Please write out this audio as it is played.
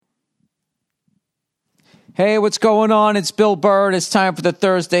Hey, what's going on? It's Bill Burr. It's time for the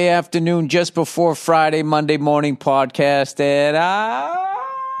Thursday afternoon, just before Friday, Monday morning podcast. And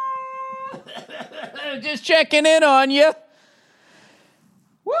just checking in on you.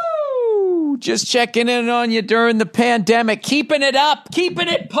 Woo! Just checking in on you during the pandemic. Keeping it up. Keeping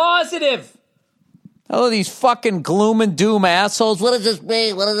it positive. Oh, these fucking gloom and doom assholes. What does this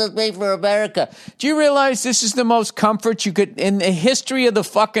mean? What does this mean for America? Do you realize this is the most comfort you could, in the history of the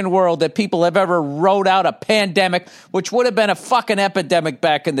fucking world, that people have ever rode out a pandemic, which would have been a fucking epidemic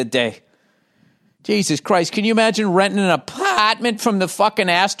back in the day? Jesus Christ. Can you imagine renting an apartment from the fucking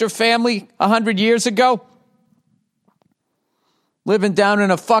Astor family 100 years ago? Living down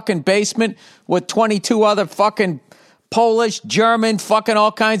in a fucking basement with 22 other fucking Polish, German, fucking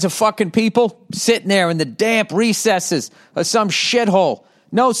all kinds of fucking people sitting there in the damp recesses of some shithole.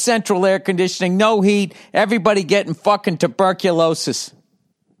 No central air conditioning, no heat, everybody getting fucking tuberculosis.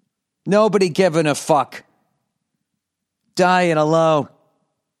 Nobody giving a fuck. Dying alone.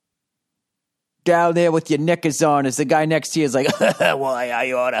 Down there with your knickers on as the guy next to you is like, why,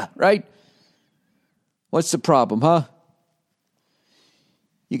 I oughta, right? What's the problem, huh?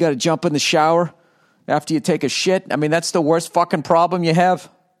 You gotta jump in the shower after you take a shit? I mean, that's the worst fucking problem you have.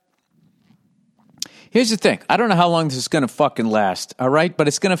 Here's the thing. I don't know how long this is going to fucking last, all right? But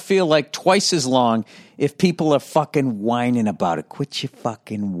it's going to feel like twice as long if people are fucking whining about it. Quit your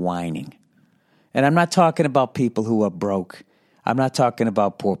fucking whining. And I'm not talking about people who are broke. I'm not talking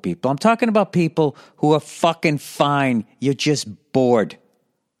about poor people. I'm talking about people who are fucking fine. You're just bored.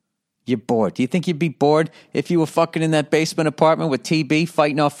 You're bored. Do you think you'd be bored if you were fucking in that basement apartment with TB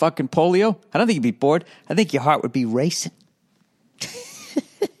fighting off fucking polio? I don't think you'd be bored. I think your heart would be racing. I'm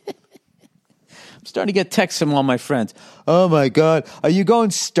starting to get texts from all my friends. Oh my God, are you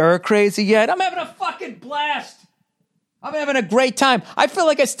going stir crazy yet? I'm having a fucking blast. I'm having a great time. I feel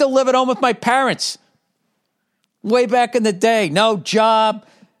like I still live at home with my parents. Way back in the day. No job,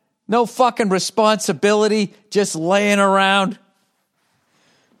 no fucking responsibility, just laying around.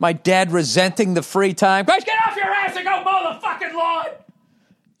 My dad resenting the free time. Guys, get off your ass and go mow the fucking lawn.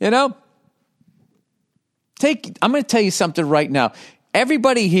 You know? I'm going to tell you something right now.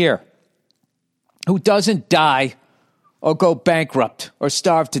 Everybody here who doesn't die or go bankrupt or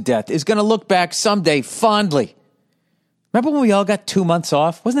starve to death is going to look back someday fondly. Remember when we all got 2 months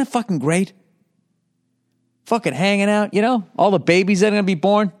off? Wasn't that fucking great? Fucking hanging out, you know? All the babies that are going to be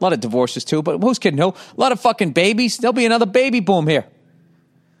born. A lot of divorces too, but who's kidding who? A lot of fucking babies. There'll be another baby boom here.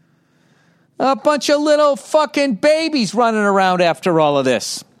 A bunch of little fucking babies running around after all of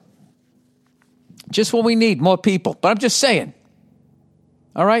this. Just what we need, more people. But I'm just saying.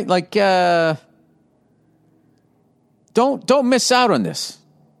 All right? Like, don't miss out on this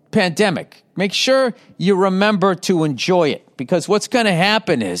pandemic. Make sure you remember to enjoy it. Because what's going to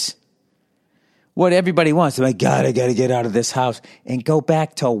happen is what everybody wants. My God, I got to get out of this house. And go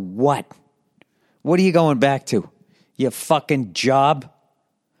back to what? What are you going back to? Your fucking job?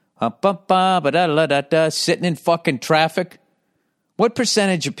 Sitting in fucking traffic. What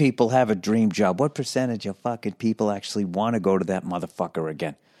percentage of people have a dream job? What percentage of fucking people actually want to go to that motherfucker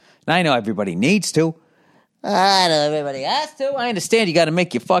again? Now, I know everybody needs to. I know everybody has to. I understand you got to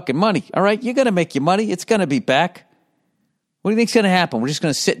make your fucking money. All right? You're going to make your money. It's going to be back. What do you think's going to happen? We're just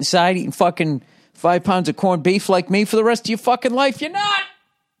going to sit inside eating fucking 5 pounds of corned beef like me for the rest of your fucking life? You're not.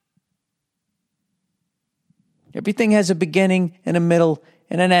 Everything has a beginning and a middle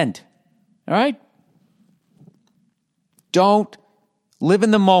and an end. All right? Don't live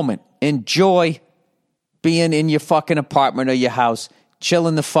in the moment. Enjoy being in your fucking apartment or your house,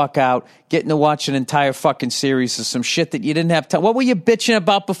 chilling the fuck out, getting to watch an entire fucking series of some shit that you didn't have time. What were you bitching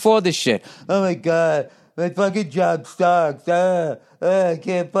about before this shit? Oh my God, my fucking job sucks. I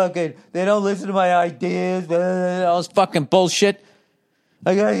can't fucking, they don't listen to my ideas. All this fucking bullshit.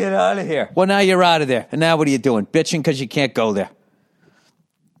 I gotta get out of here. Well, now you're out of there. And now what are you doing? Bitching because you can't go there.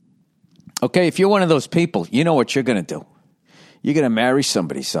 Okay, if you're one of those people, you know what you're going to do. You're going to marry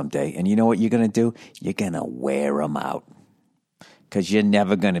somebody someday, and you know what you're going to do? You're going to wear them out because you're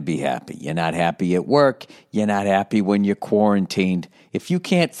never going to be happy. You're not happy at work. You're not happy when you're quarantined. If you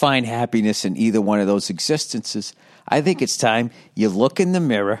can't find happiness in either one of those existences, I think it's time you look in the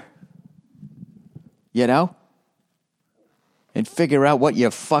mirror, you know, and figure out what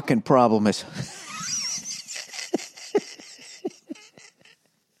your fucking problem is.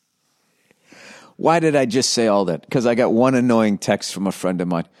 Why did I just say all that? Because I got one annoying text from a friend of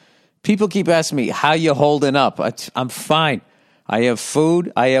mine. People keep asking me, how you holding up? I'm fine. I have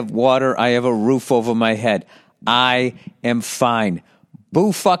food, I have water, I have a roof over my head. I am fine.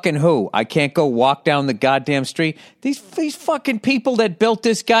 Boo fucking who? I can't go walk down the goddamn street. These fucking people that built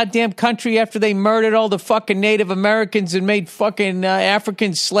this goddamn country after they murdered all the fucking Native Americans and made fucking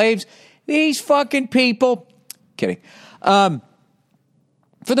African slaves. These fucking people. Kidding. For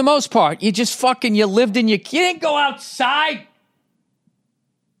the most part, you just fucking, you didn't go outside.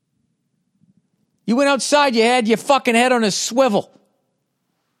 You went outside, you had your fucking head on a swivel.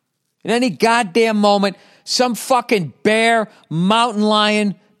 At any goddamn moment, some fucking bear, mountain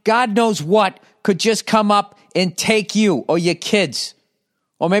lion, God knows what, could just come up and take you or your kids.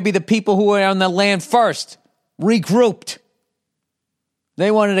 Or maybe the people who were on the land first, regrouped.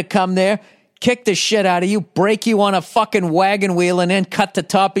 They wanted to come there, kick the shit out of you, break you on a fucking wagon wheel, and then cut the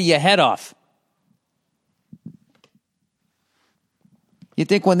top of your head off. You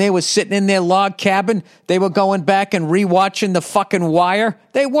think when they were sitting in their log cabin, they were going back and rewatching the fucking Wire?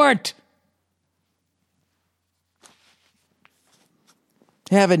 They weren't.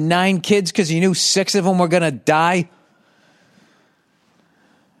 Having 9 kids because you knew 6 of them were going to die.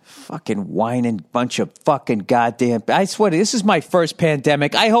 Fucking whining bunch of fucking goddamn... I swear, this is my first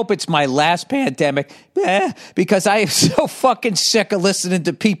pandemic. I hope it's my last pandemic. Because I am so fucking sick of listening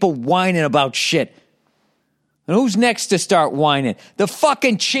to people whining about shit. And who's next to start whining? The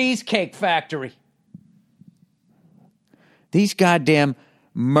fucking Cheesecake Factory. These goddamn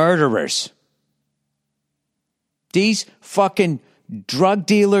murderers. These fucking drug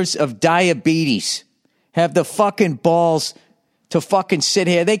dealers of diabetes have the fucking balls to fucking sit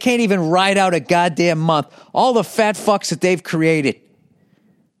here. They can't even ride out a goddamn month. All the fat fucks that they've created.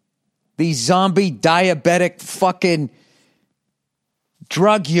 These zombie diabetic fucking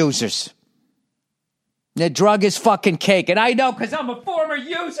drug users. The drug is fucking cake. And I know because I'm a former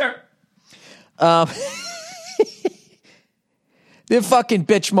user. They're fucking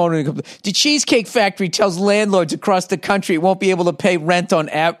bitch moaning. The Cheesecake Factory tells landlords across the country it won't be able to pay rent on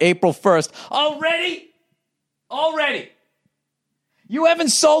April 1st. Already. You haven't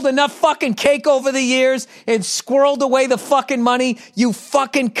sold enough fucking cake over the years and squirreled away the fucking money, you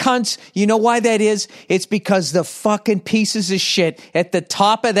fucking cunts. You know why that is? It's because the fucking pieces of shit at the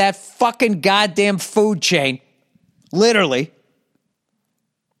top of that fucking goddamn food chain, literally,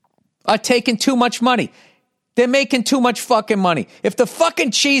 are taking too much money. They're making too much fucking money. If the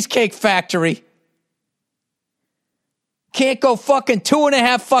fucking Cheesecake Factory can't go fucking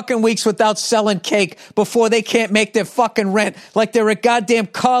 2.5 fucking weeks without selling cake before they can't make their fucking rent like they're a goddamn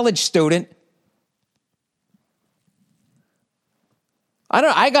college student.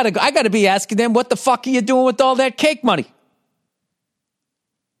 I gotta be asking them, what the fuck are you doing with all that cake money?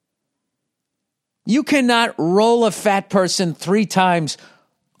 You cannot roll a fat person 3 times,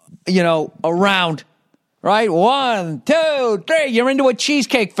 around, right? 1, 2, 3, you're into a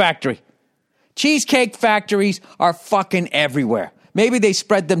Cheesecake Factory. Cheesecake factories are fucking everywhere. Maybe they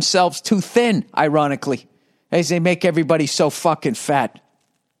spread themselves too thin, ironically, as they make everybody so fucking fat.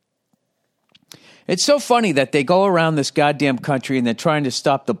 It's so funny that they go around this goddamn country and they're trying to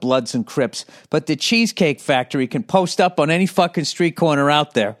stop the Bloods and Crips, but the Cheesecake Factory can post up on any fucking street corner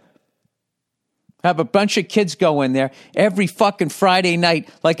out there. Have a bunch of kids go in there every fucking Friday night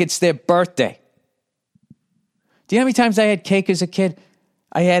like it's their birthday. Do you know how many times I had cake as a kid?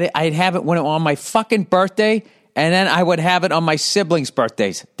 I'd have it when it was on my fucking birthday, and then I would have it on my siblings'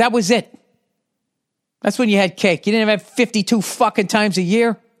 birthdays. That was it. That's when you had cake. You didn't have 52 fucking times a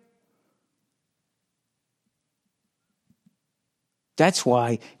year. That's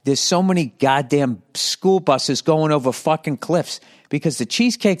why there's so many goddamn school buses going over fucking cliffs, because the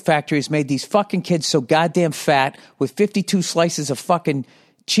Cheesecake Factory has made these fucking kids so goddamn fat with 52 slices of fucking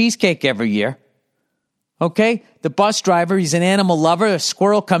cheesecake every year. Okay? The bus driver, he's an animal lover. A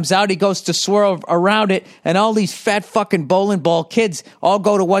squirrel comes out. He goes to swirl around it. And all these fat fucking bowling ball kids all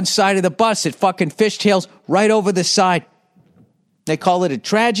go to one side of the bus. It fucking fishtails right over the side. They call it a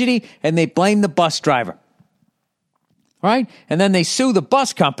tragedy, and they blame the bus driver. Right? And then they sue the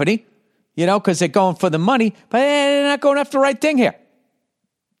bus company, because they're going for the money. But they're not going after the right thing here.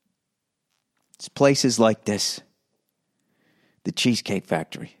 It's places like this. The Cheesecake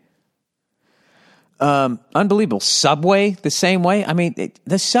Factory. Unbelievable. Subway, the same way. I mean,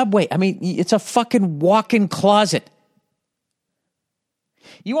 the Subway, it's a fucking walk-in closet.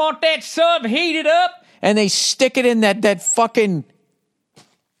 You want that sub heated up? And they stick it in that fucking,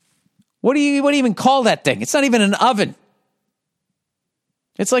 what do you even call that thing? It's not even an oven.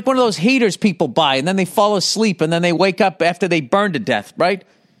 It's like one of those heaters people buy, and then they fall asleep, and then they wake up after they burn to death, right?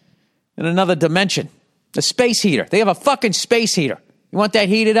 In another dimension. A space heater. They have a fucking space heater. You want that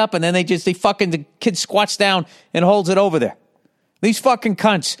heated up, and then the kid squats down and holds it over there. These fucking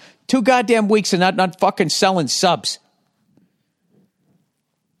cunts, 2 goddamn weeks and not fucking selling subs.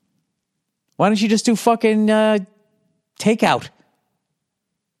 Why don't you just do fucking takeout?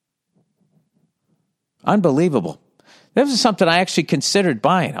 Unbelievable. This was something I actually considered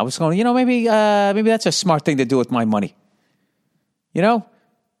buying. I was going, maybe that's a smart thing to do with my money. Now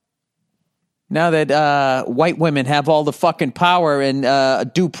that white women have all the fucking power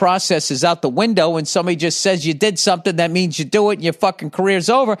and due process is out the window and somebody just says you did something, that means you do it and your fucking career's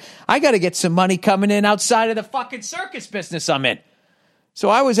over. I got to get some money coming in outside of the fucking circus business I'm in. So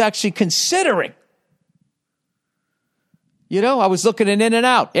I was actually considering, I was looking at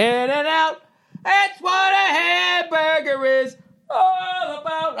In-N-Out. In-N-Out, that's what a hamburger is all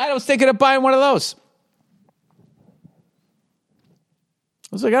about. I was thinking of buying one of those.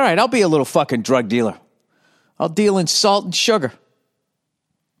 I was like, all right, I'll be a little fucking drug dealer. I'll deal in salt and sugar.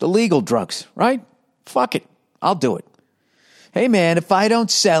 The legal drugs, right? Fuck it. I'll do it. Hey, man, if I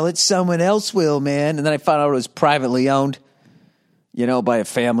don't sell it, someone else will, man. And then I found out it was privately owned, by a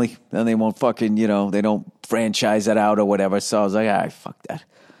family. Then they won't fucking, they don't franchise it out or whatever. So I was like, all right, fuck that.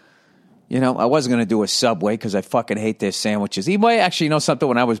 I wasn't going to do a Subway because I fucking hate their sandwiches. Actually, something?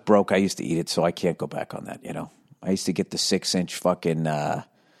 When I was broke, I used to eat it, so I can't go back on that, I used to get the 6-inch fucking,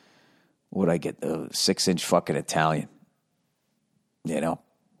 what'd I get? The 6-inch fucking Italian. What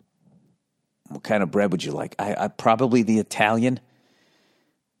kind of bread would you like? I probably the Italian. Am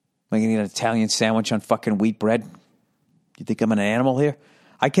I going to eat an Italian sandwich on fucking wheat bread? You think I'm an animal here?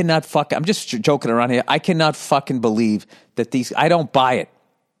 I'm just joking around here. I cannot fucking believe that I don't buy it.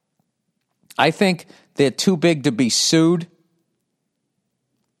 I think they're too big to be sued.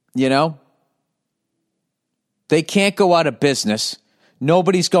 They can't go out of business.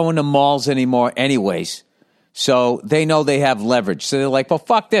 Nobody's going to malls anymore anyways. So they know they have leverage. So they're like, well,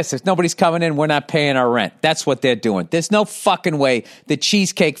 fuck this. If nobody's coming in, we're not paying our rent. That's what they're doing. There's no fucking way the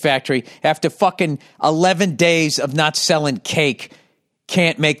Cheesecake Factory, after fucking 11 days of not selling cake,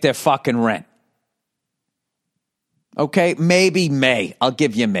 can't make their fucking rent. Okay? Maybe May. I'll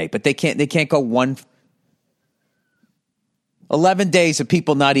give you May. But they can't go 11 days of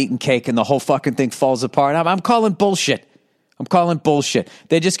people not eating cake and the whole fucking thing falls apart. I'm calling bullshit.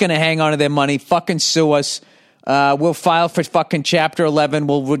 They're just going to hang on to their money, fucking sue us. We'll file for fucking Chapter 11.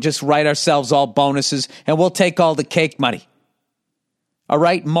 We'll just write ourselves all bonuses and we'll take all the cake money. All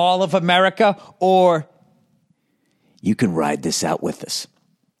right? Mall of America, or you can ride this out with us,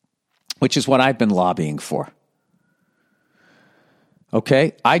 which is what I've been lobbying for.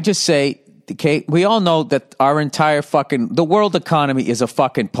 Okay? I just say, okay, we all know that our entire the world economy is a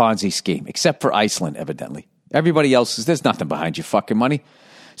fucking Ponzi scheme, except for Iceland, evidently. Everybody else there's nothing behind your fucking money.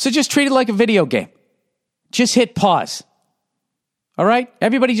 So just treat it like a video game. Just hit pause. All right?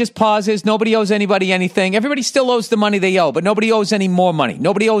 Everybody just pauses. Nobody owes anybody anything. Everybody still owes the money they owe, but nobody owes any more money.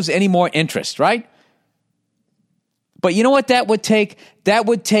 Nobody owes any more interest, right? But you know what that would take? That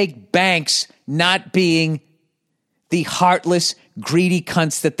would take banks not being the heartless, greedy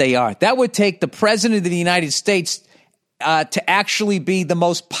cunts that they are. That would take the president of the United States to actually be the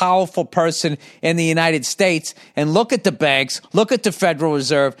most powerful person in the United States and look at the banks, look at the Federal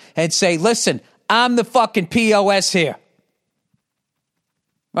Reserve and say, listen, I'm the fucking POS here.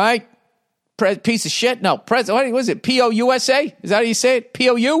 Right? Piece of shit? No, what was it? P-O-U-S-A? Is that how you say it?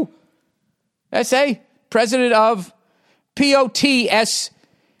 P-O-U-S-A? President of P-O-T-S.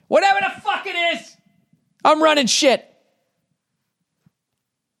 Whatever the fuck it is. I'm running shit.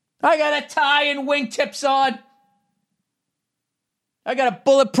 I got a tie and wingtips on. I got a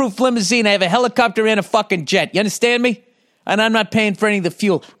bulletproof limousine. I have a helicopter and a fucking jet. You understand me? And I'm not paying for any of the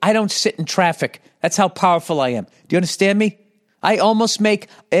fuel. I don't sit in traffic. That's how powerful I am. Do you understand me? I almost make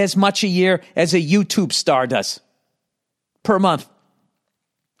as much a year as a YouTube star does per month.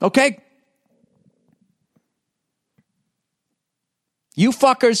 Okay? You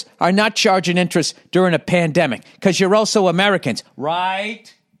fuckers are not charging interest during a pandemic because you're also Americans,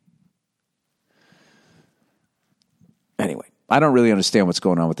 right? Anyway, I don't really understand what's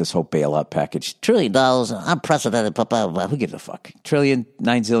going on with this whole bailout package. $1 trillion, unprecedented, blah, blah, blah. Who gives a fuck? Trillion,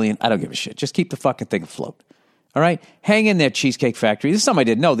 9 zillion, I don't give a shit. Just keep the fucking thing afloat. All right? Hang in there, Cheesecake Factory. This is something I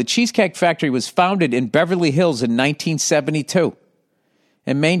didn't know. The Cheesecake Factory was founded in Beverly Hills in 1972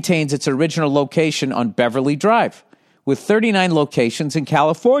 and maintains its original location on Beverly Drive with 39 locations in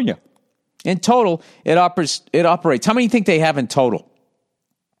California. In total, it operates. How many do you think they have in total?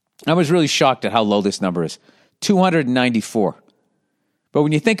 I was really shocked at how low this number is. 294. But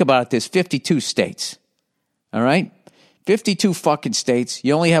when you think about it, there's 52 states. All right? 52 fucking states.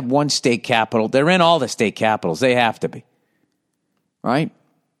 You only have one state capital. They're in all the state capitals. They have to be. Right?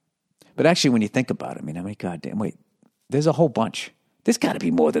 But actually, when you think about it, I mean, how many goddamn, wait, there's a whole bunch. There's got to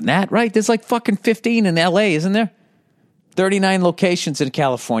be more than that, right? There's like fucking 15 in L.A., isn't there? 39 locations in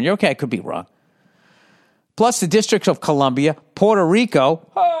California. Okay, I could be wrong. Plus the District of Columbia, Puerto Rico,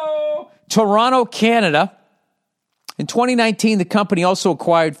 Toronto, Canada. In 2019, the company also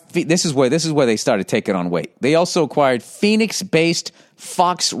acquired, this is where they started taking on weight. They also acquired Phoenix-based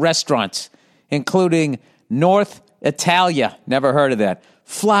Fox restaurants, including North Italia, never heard of that.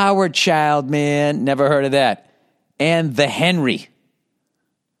 Flower Child, man, never heard of that. And The Henry.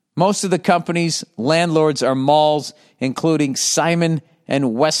 Most of the company's landlords are malls, including Simon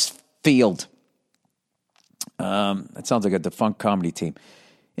and Westfield. That sounds like a defunct comedy team.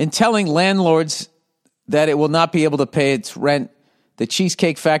 In telling landlords that it will not be able to pay its rent, the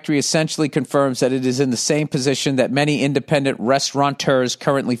Cheesecake Factory essentially confirms that it is in the same position that many independent restaurateurs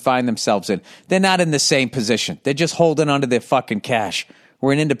currently find themselves in. They're not in the same position. They're just holding onto their fucking cash,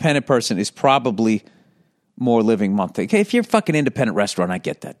 where an independent person is probably more living monthly. Okay, if you're a fucking independent restaurant, I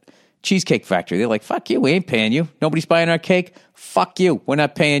get that. Cheesecake Factory, they're like, fuck you, we ain't paying you. Nobody's buying our cake. Fuck you, we're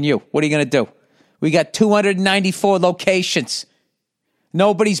not paying you. What are you going to do? We got 294 locations.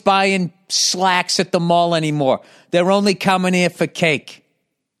 Nobody's buying slacks at the mall anymore. They're only coming here for cake.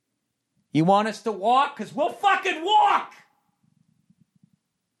 You want us to walk? Because we'll fucking walk.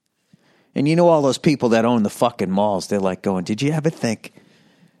 And you know all those people that own the fucking malls, they're like going, did you ever think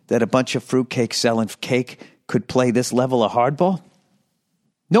that a bunch of fruitcake selling cake could play this level of hardball?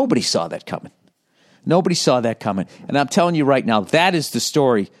 Nobody saw that coming. Nobody saw that coming. And I'm telling you right now, that is the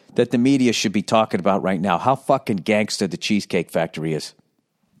story that the media should be talking about right now. How fucking gangster the Cheesecake Factory is.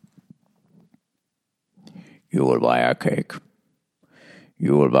 You will buy our cake.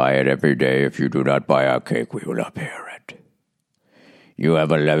 You will buy it every day. If you do not buy our cake, we will not pay our rent. You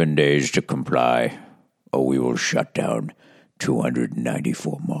have 11 days to comply, or we will shut down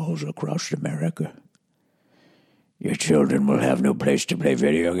 294 malls across America. Your children will have no place to play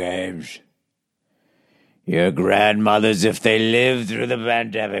video games. Your grandmothers, if they live through the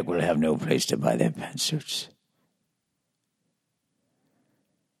pandemic, will have no place to buy their pantsuits.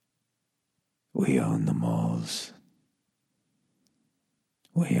 We own the malls.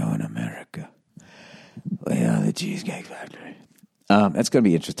 We own America. We own the Cheesecake Factory. That's going to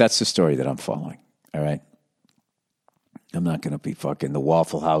be interesting. That's the story that I'm following. All right? I'm not going to be fucking the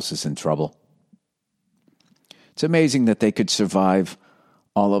Waffle House is in trouble. It's amazing that they could survive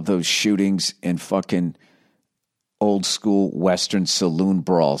all of those shootings and fucking old school Western saloon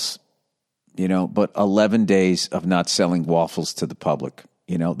brawls, you know, but 11 days of not selling waffles to the public.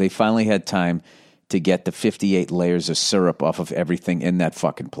 You know, they finally had time to get the 58 layers of syrup off of everything in that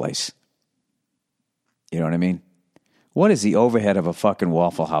fucking place. You know what I mean? What is the overhead of a fucking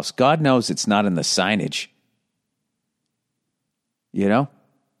Waffle House? God knows it's not in the signage. You know?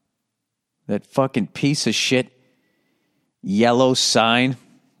 That fucking piece of shit yellow sign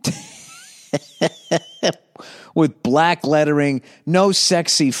with black lettering, no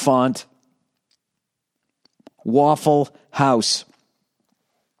sexy font. Waffle House.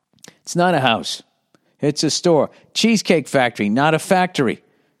 It's not a house. It's a store. Cheesecake Factory, not a factory.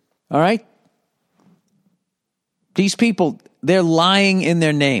 All right? These people, they're lying in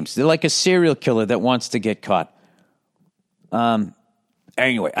their names. They're like a serial killer that wants to get caught.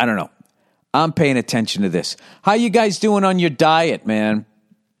 Anyway, I don't know. I'm paying attention to this. How you guys doing on your diet, man?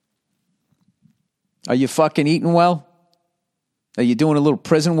 Are you fucking eating well? Are you doing a little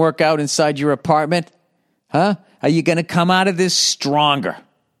prison workout inside your apartment? Huh? Are you going to come out of this stronger?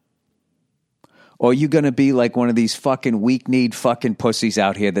 Or are you going to be like one of these fucking weak-kneed fucking pussies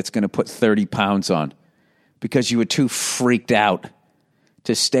out here that's going to put 30 pounds on because you were too freaked out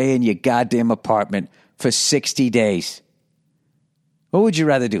to stay in your goddamn apartment for 60 days? What would you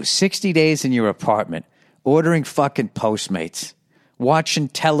rather do? 60 days in your apartment, ordering fucking Postmates, watching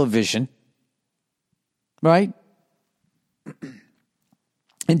television, right?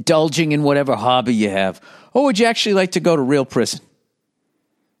 Indulging in whatever hobby you have. Or would you actually like to go to real prison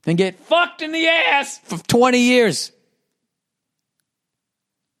and get fucked in the ass for 20 years?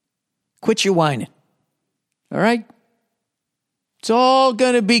 Quit your whining. All right? It's all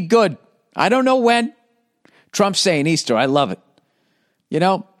going to be good. I don't know when. Trump's saying Easter. I love it. You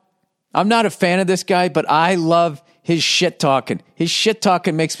know, I'm not a fan of this guy, but I love his shit talking. His shit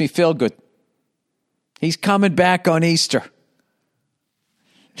talking makes me feel good. He's coming back on Easter.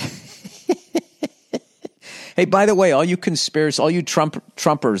 Hey, by the way, all you conspirators, all you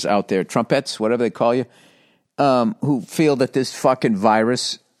Trumpers out there, Trumpets, whatever they call you, who feel that this fucking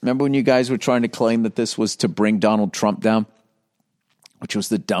virus, remember when you guys were trying to claim that this was to bring Donald Trump down, which was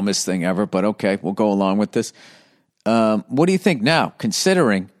the dumbest thing ever, but okay, we'll go along with this. What do you think now,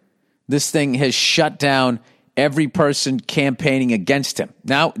 considering this thing has shut down every person campaigning against him?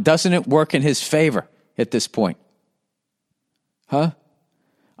 Now, doesn't it work in his favor at this point?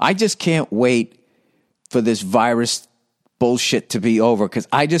 I just can't wait for this virus bullshit to be over because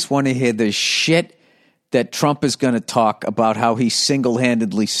I just want to hear the shit that Trump is going to talk about how he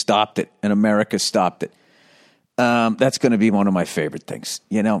single-handedly stopped it and America stopped it. That's going to be one of my favorite things.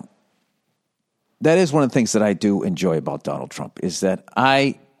 You know, that is one of the things that I do enjoy about Donald Trump is that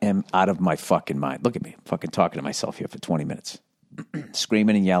I am out of my fucking mind. Look at me. I'm fucking talking to myself here for 20 minutes.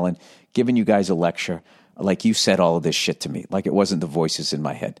 Screaming and yelling, giving you guys a lecture like you said all of this shit to me, like it wasn't the voices in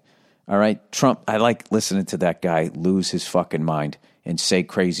my head. All right, Trump, I like listening to that guy lose his fucking mind and say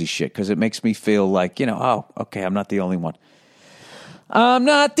crazy shit because it makes me feel like, you know, oh, okay, I'm not the only one. I'm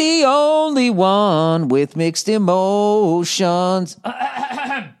not the only one with mixed emotions.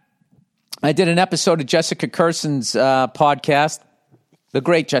 I did an episode of Jessica Kerson's podcast, the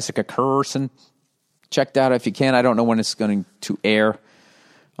great Jessica Kerson. Check that out if you can. I don't know when it's going to air.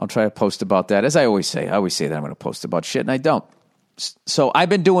 I'll try to post about that. As I always say that I'm going to post about shit, and I don't. So I've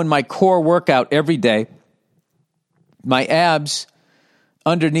been doing my core workout every day. My abs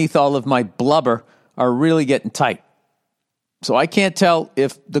underneath all of my blubber are really getting tight. So I can't tell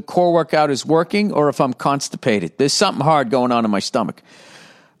if the core workout is working or if I'm constipated. There's something hard going on in my stomach.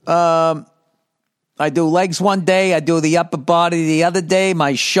 I do legs one day. I do the upper body the other day.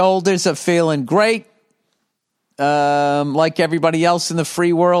 My shoulders are feeling great. Like everybody else in the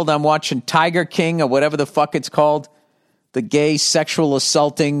free world, I'm watching Tiger King or whatever the fuck it's called. The gay sexual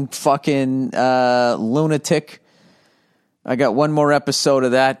assaulting fucking lunatic. I got one more episode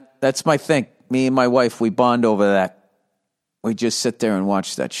of that. That's my thing. Me and my wife, we bond over that. We just sit there and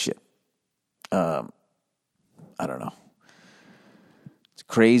watch that shit. I don't know. It's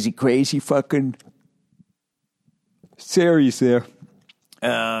crazy, crazy fucking series there.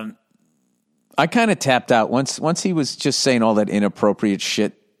 I kind of tapped out once he was just saying all that inappropriate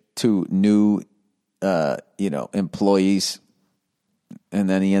shit to new, employees, and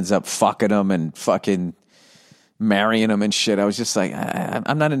then he ends up fucking them and fucking marrying them and shit. I was just like,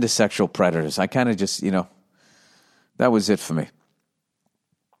 I'm not into sexual predators. I kind of just, that was it for me.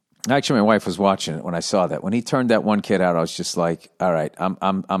 Actually, my wife was watching it when I saw that. When he turned that one kid out, I was just like, all right, I'm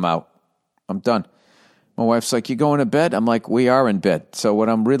out. I'm done. My wife's like, you going to bed? I'm like, we are in bed. So what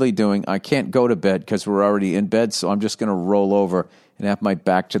I'm really doing, I can't go to bed because we're already in bed, so I'm just going to roll over and have my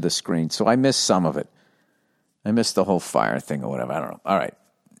back to the screen. So I missed some of it. I missed the whole fire thing or whatever. I don't know. All right.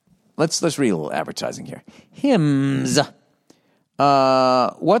 Let's read a little advertising here. Hymns.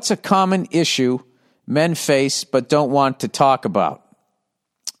 What's a common issue men face but don't want to talk about?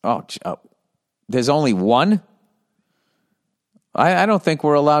 There's only one? I don't think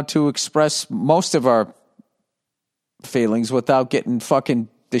we're allowed to express most of our feelings without getting fucking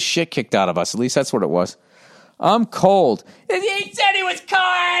the shit kicked out of us. At least that's what it was. I'm cold. He said he was cold.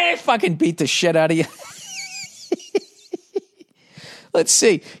 I fucking beat the shit out of you. Let's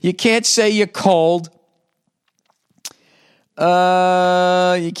see. You can't say you're cold.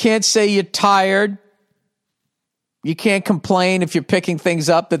 You can't say you're tired. You can't complain if you're picking things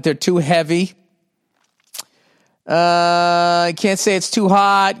up that they're too heavy. You can't say it's too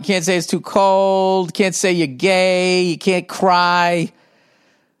hot. You can't say it's too cold. You can't say you're gay. You can't cry.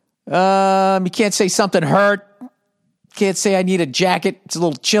 You can't say something hurt. You can't say I need a jacket. It's a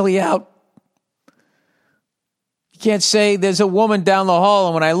little chilly out. You can't say there's a woman down the hall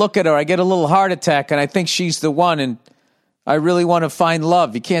and when I look at her, I get a little heart attack and I think she's the one and I really want to find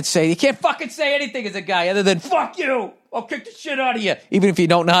love. You can't fucking say anything as a guy other than fuck you. I'll kick the shit out of you. Even if you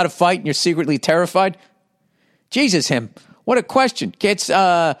don't know how to fight and you're secretly terrified. Jesus, him. What a question. Can't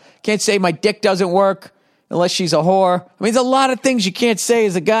say my dick doesn't work unless she's a whore. I mean, there's a lot of things you can't say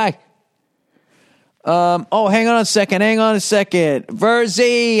as a guy. Hang on a second.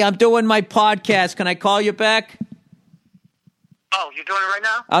 Verzi, I'm doing my podcast. Can I call you back? Oh, you're doing it right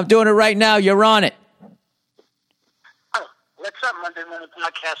now? I'm doing it right now. You're on it. Oh, what's up, Monday morning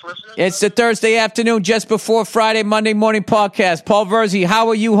podcast listeners? It's the Thursday afternoon just before Friday, Monday morning podcast. Paul Verzi, how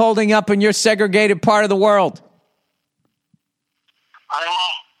are you holding up in your segregated part of the world?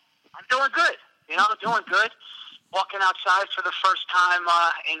 I'm doing good. Doing good. Walking outside for the first time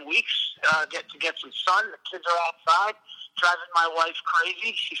in weeks. Get some sun. The kids are outside. Driving my wife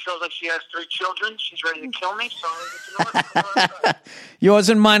crazy. She feels like she has 3 children. She's ready to kill me. So yours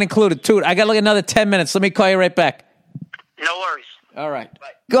and mine included, too. I got like another 10 minutes. Let me call you right back. No worries. All right. Bye.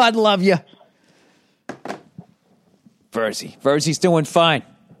 God love you. Verzi's doing fine.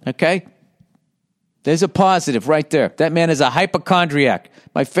 Okay? There's a positive right there. That man is a hypochondriac.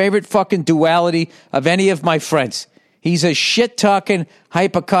 My favorite fucking duality of any of my friends. He's a shit-talking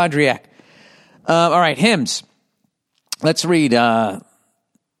hypochondriac. All right, hymns. Let's read.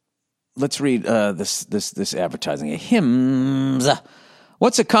 let's read this advertising. Hims.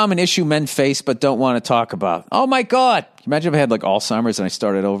 What's a common issue men face but don't want to talk about? Oh, my God. Can you imagine if I had like Alzheimer's and I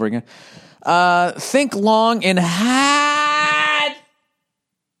started over again? Think long and hard.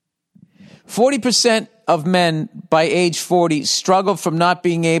 40% of men by age 40 struggle from not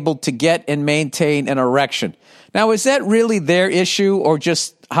being able to get and maintain an erection. Now, is that really their issue or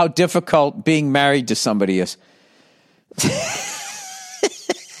just how difficult being married to somebody is?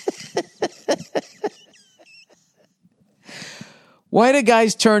 Why do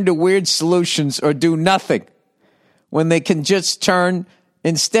guys turn to weird solutions or do nothing when they can just turn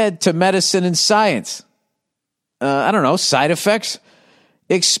instead to medicine and science? I don't know, side effects?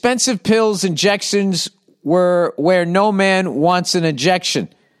 Expensive pills, injections where no man wants an injection.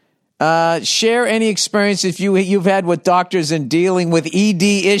 Share any experience if you've had with doctors in dealing with ED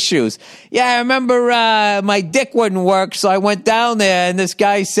issues. Yeah, I remember my dick wouldn't work, so I went down there, and this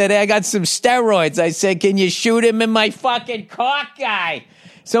guy said, hey, I got some steroids. I said, can you shoot him in my fucking cock, guy?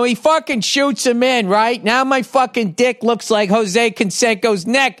 So he fucking shoots him in, right? Now my fucking dick looks like Jose Canseco's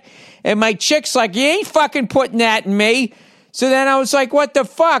neck, and my chick's like, you ain't fucking putting that in me. So then I was like, what the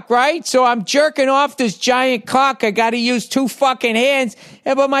fuck, right? So I'm jerking off this giant cock. I got to use 2 fucking hands.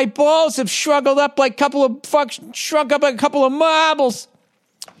 But my balls have shrunk up like a couple of marbles.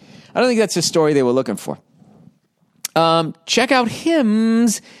 I don't think that's the story they were looking for. Check out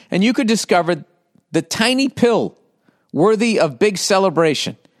Hims, and you could discover the tiny pill worthy of big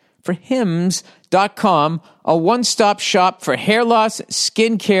celebration. For Hims.com, a one-stop shop for hair loss,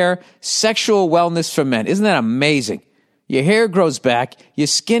 skincare, sexual wellness for men. Isn't that amazing? Your hair grows back, your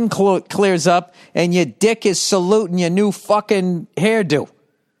skin clears up, and your dick is saluting your new fucking hairdo.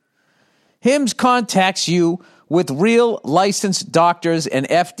 Hims contacts you with real licensed doctors and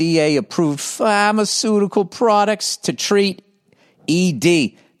FDA-approved pharmaceutical products to treat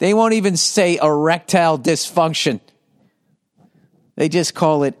ED. They won't even say erectile dysfunction. They just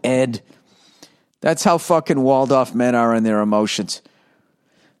call it ED. That's how fucking walled off men are in their emotions.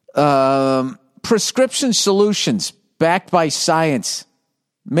 Prescription solutions backed by science,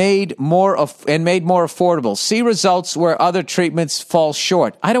 made more affordable. See results where other treatments fall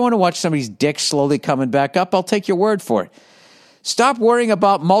short. I don't want to watch somebody's dick slowly coming back up. I'll take your word for it. Stop worrying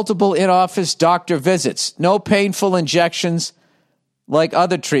about multiple in-office doctor visits. No painful injections like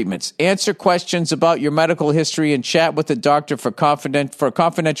other treatments. Answer questions about your medical history and chat with the doctor for a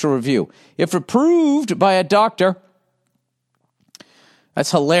confidential review. If approved by a doctor,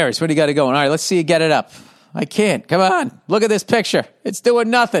 that's hilarious. Where do you got to go? All right, let's see you get it up. I can't. Come on. Look at this picture. It's doing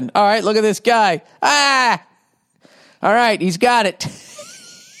nothing. All right, look at this guy. Ah! All right, he's got it.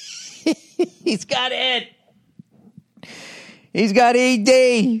 He's got it. He's got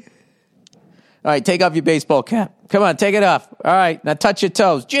ED. All right, take off your baseball cap. Come on, take it off. All right, now touch your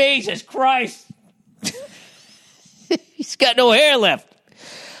toes. Jesus Christ. He's got no hair left.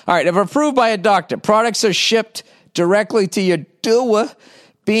 All right, if approved by a doctor, products are shipped directly to your door.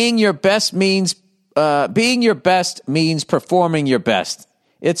 Being your best means performing your best.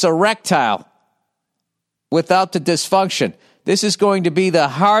 It's erectile without the dysfunction. This is going to be the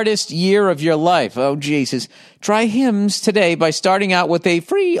hardest year of your life. Oh, Jesus. Try Hims today by starting out with a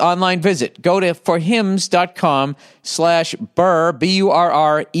free online visit. Go to forhims.com/burr,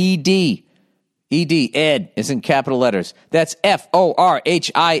 B-U-R-R-E-D. E-D, ed, is in capital letters. That's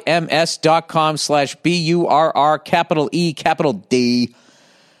FORHIMS.com/BURR, capital E, capital D.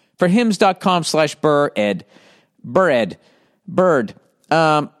 Forhims.com/burr, ed. Burred. Bird.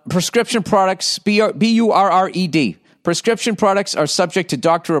 Prescription products, B-U-R-R-E-D. Prescription products are subject to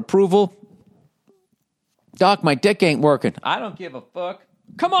doctor approval. Doc, my dick ain't working. I don't give a fuck.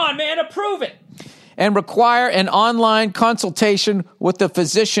 Come on, man, approve it. And require an online consultation with the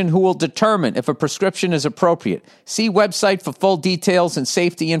physician who will determine if a prescription is appropriate. See website for full details and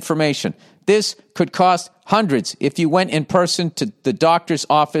safety information. This could cost hundreds if you went in person to the doctor's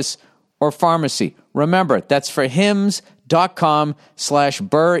office or pharmacy. Remember, that's for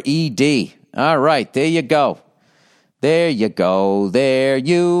hims.com/burred. All right, there you go. There you go. There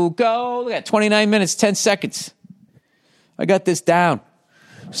you go. Look at 29 minutes, 10 seconds. I got this down.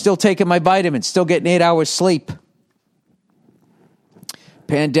 Still taking my vitamins. Still getting 8 hours sleep.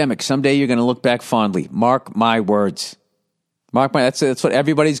 Pandemic. Someday you're going to look back fondly. Mark my words. That's what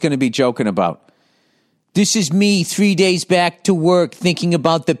everybody's going to be joking about. This is me 3 days back to work thinking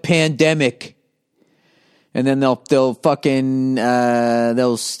about the pandemic. And then they'll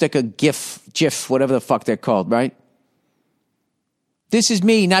stick a GIF, whatever the fuck they're called, right? This is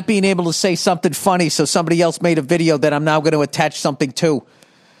me not being able to say something funny, so somebody else made a video that I'm now going to attach something to.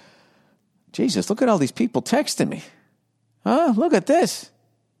 Jesus, look at all these people texting me. Huh? Look at this.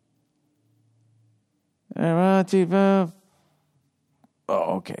 Oh,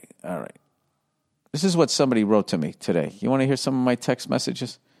 okay. All right. This is what somebody wrote to me today. You want to hear some of my text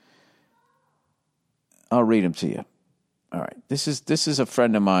messages? I'll read them to you. All right. This is a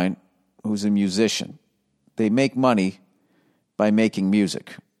friend of mine who's a musician. They make money by making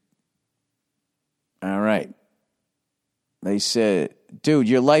music. All right. They said, dude,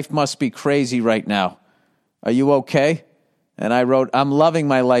 your life must be crazy right now. Are you okay? And I wrote, I'm loving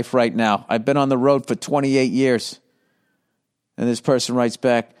my life right now. I've been on the road for 28 years. And this person writes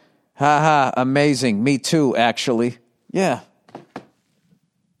back, ha, amazing. Me too, actually. Yeah.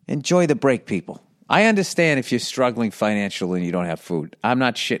 Enjoy the break, people. I understand if you're struggling financially and you don't have food. I'm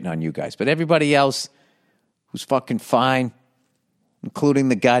not shitting on you guys. But everybody else who's fucking fine, including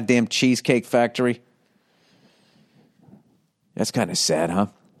the goddamn Cheesecake Factory, that's kind of sad, huh?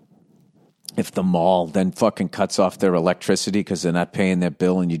 If the mall then fucking cuts off their electricity because they're not paying their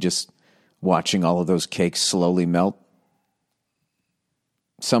bill and you're just watching all of those cakes slowly melt.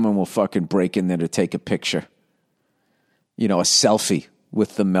 Someone will fucking break in there to take a picture. You know, a selfie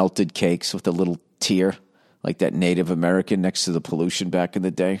with the melted cakes with a little tear, like that Native American next to the pollution back in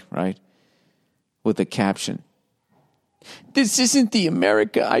the day, right? With a caption. This isn't the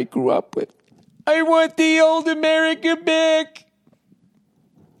America I grew up with. I want the old America back.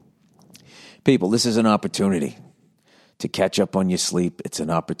 People, this is an opportunity to catch up on your sleep. It's an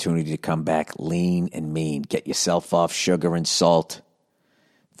opportunity to come back lean and mean. Get yourself off sugar and salt.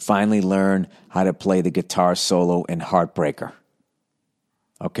 Finally learn how to play the guitar solo in Heartbreaker.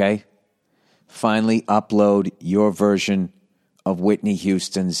 Okay? Finally upload your version of Whitney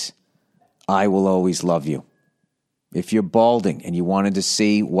Houston's I Will Always Love You. If you're balding and you wanted to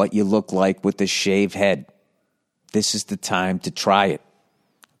see what you look like with a shaved head, this is the time to try it.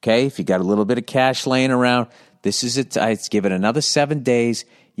 Okay? If you got a little bit of cash laying around, this is it. Give it another 7 days.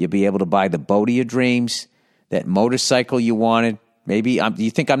 You'll be able to buy the boat of your dreams, that motorcycle you wanted. Maybe,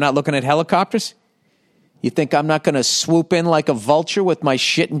 you think I'm not looking at helicopters? You think I'm not going to swoop in like a vulture with my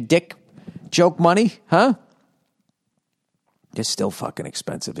shit and dick joke money? Huh? They're still fucking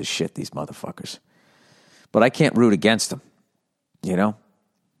expensive as shit, these motherfuckers. But I can't root against them, you know?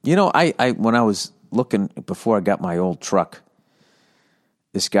 You know, I when I was looking, before I got my old truck,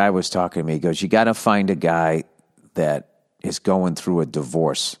 this guy was talking to me. He goes, you got to find a guy that is going through a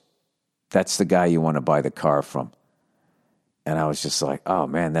divorce. That's the guy you want to buy the car from. And I was just like, oh,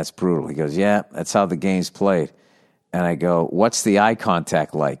 man, that's brutal. He goes, yeah, that's how the game's played. And I go, what's the eye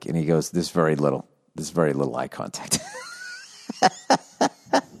contact like? And he goes, there's very little eye contact.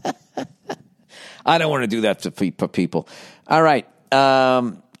 I don't want to do that to people. All right.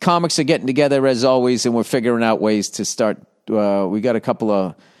 Comics are getting together as always, and we're figuring out ways to start. We got a couple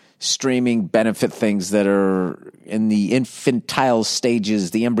of streaming benefit things that are in the infantile stages,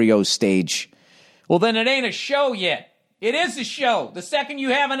 the embryo stage. Well, then it ain't a show yet. It is a show. The second you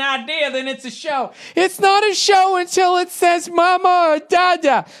have an idea, then it's a show. It's not a show until it says mama or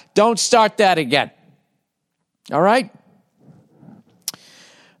dada. Don't start that again. All right?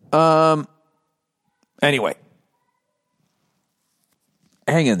 Anyway.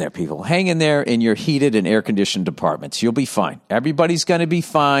 Hang in there, people. Hang in there in your heated and air-conditioned apartments. You'll be fine. Everybody's going to be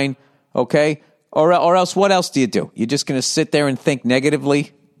fine, okay? Or else, what else do you do? You're just going to sit there and think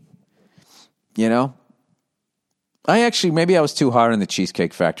negatively? You know? Maybe I was too hard on the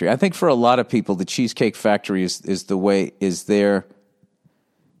Cheesecake Factory. I think for a lot of people, the Cheesecake Factory is their,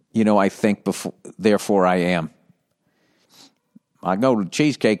 you know, I think, therefore I am. I go to the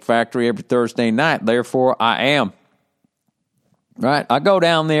Cheesecake Factory every Thursday night, therefore I am. Right? I go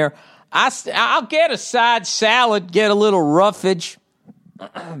down there. I'll get a side salad, get a little roughage,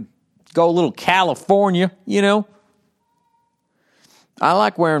 go a little California, you know. I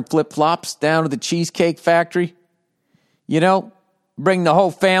like wearing flip-flops down to the Cheesecake Factory. You know, bring the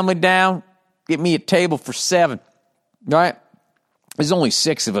whole family down, get me a table for 7, right? There's only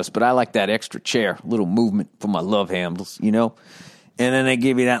 6 of us, but I like that extra chair, little movement for my love handles, you know? And then they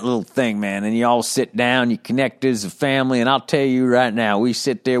give you that little thing, man, and you all sit down, you connect as a family, and I'll tell you right now, we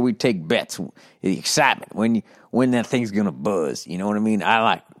sit there, we take bets, the excitement, when that thing's going to buzz, you know what I mean?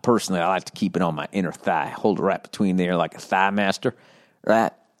 Personally, I like to keep it on my inner thigh, hold it right between there like a thigh master,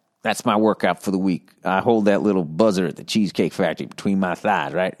 right? That's my workout for the week. I hold that little buzzer at the Cheesecake Factory between my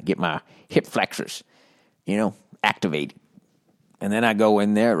thighs, right? Get my hip flexors, you know, activated. And then I go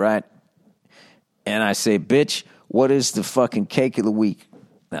in there, right? And I say, bitch, what is the fucking cake of the week?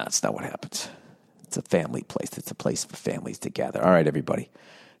 No, that's not what happens. It's a family place. It's a place for families to gather. All right, everybody.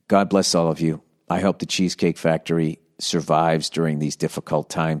 God bless all of you. I hope the Cheesecake Factory survives during these difficult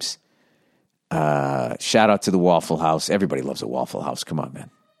times. Shout out to the Waffle House. Everybody loves a Waffle House. Come on,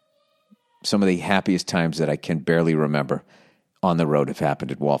 man. some of the happiest times that I can barely remember on the road have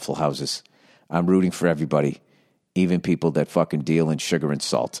happened at Waffle Houses. I'm rooting for everybody, even people that fucking deal in sugar and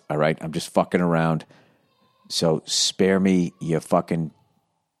salt, all right? I'm just fucking around. So spare me your fucking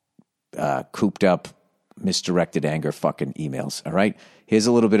cooped up, misdirected anger fucking emails, all right? Here's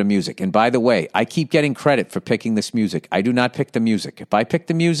a little bit of music. And by the way, I keep getting credit for picking this music. I do not pick the music. If I pick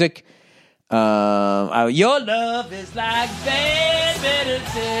the music, your love is like bad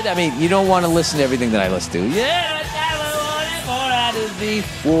medicine. I mean, you don't want to listen to everything that I listen to. Yeah, I want it for it.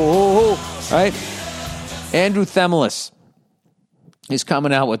 Whoa. All right? Andrew Themelis is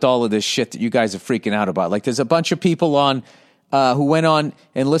coming out with all of this shit that you guys are freaking out about. Like, there's a bunch of people on who went on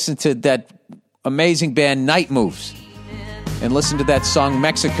and listened to that amazing band Night Moves and listened to that song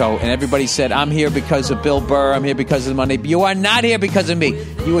Mexico, and everybody said, I'm here because of Bill Burr, I'm here because of Monday. You are not here because of me.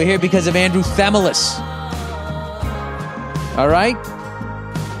 You are here because of Andrew Themelis. All right?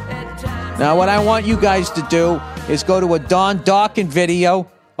 Now, what I want you guys to do is go to a Don Dawkins video,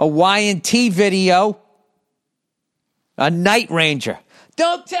 a Y&T video, a Night Ranger.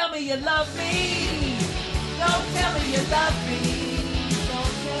 Don't tell me you love me. Don't tell me you love me.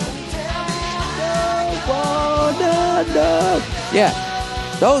 No. Yeah,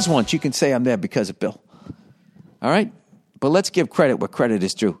 those ones you can say I'm there because of Bill. All right? But let's give credit where credit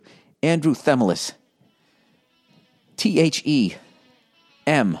is due. Andrew Themelis. Themeles,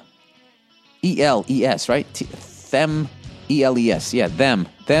 right? Themeles. Yeah, them.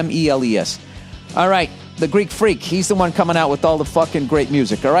 Themeles. All right, the Greek Freak. He's the one coming out with all the fucking great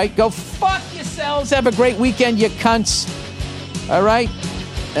music. All right? Go fuck yourselves. Have a great weekend, you cunts. All right?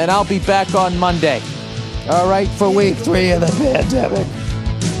 And I'll be back on Monday. All right, for week 3 of the pandemic.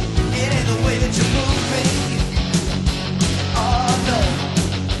 It ain't the way that you move me. Oh, no.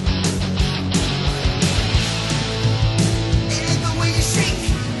 It ain't the way you shake.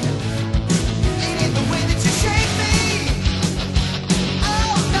 It ain't the way that you shake me.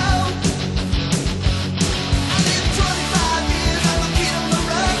 Oh, no. I lived 25 years, I'm a kid on the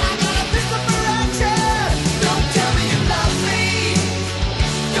run. I got a pistol for action. Don't tell me you love me.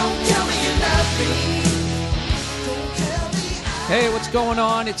 Don't tell me you love me. Hey, what's going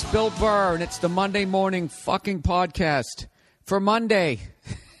on? It's Bill Burr, and it's the Monday morning fucking podcast for Monday.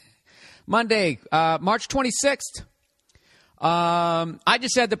 March 26th. I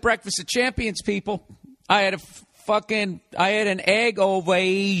just had the Breakfast of Champions, people. I had an egg over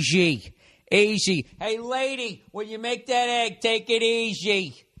easy. Easy. Hey, lady, when you make that egg, take it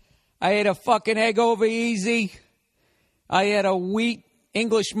easy. I had a fucking egg over easy. I had a wheat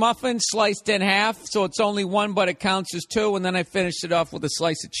English muffin sliced in half, so it's only one, but it counts as two, and then I finished it off with a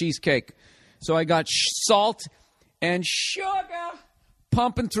slice of cheesecake. So I got salt and sugar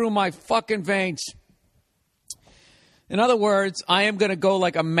pumping through my fucking veins. In other words, I am going to go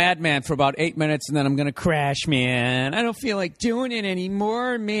like a madman for about 8 minutes, and then I'm going to crash, man. I don't feel like doing it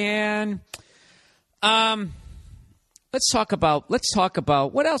anymore, man. Let's talk about,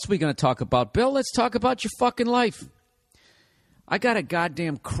 what else are we going to talk about, Bill? Let's talk about your fucking life. I got a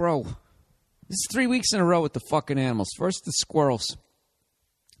goddamn crow. This is 3 weeks in a row with the fucking animals. First the squirrels.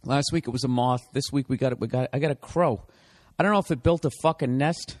 Last week it was a moth. This week I got a crow. I don't know if it built a fucking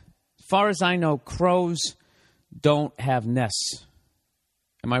nest. As far as I know, crows don't have nests.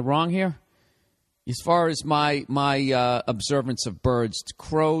 Am I wrong here? As far as my observance of birds,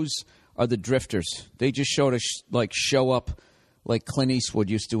 crows are the drifters. They just show up like Clint Eastwood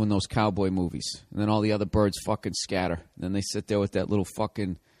used to in those cowboy movies. And then all the other birds fucking scatter. And then they sit there with that little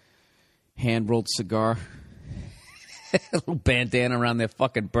fucking hand-rolled cigar. A little bandana around their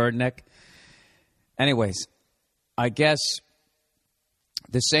fucking bird neck. Anyways, I guess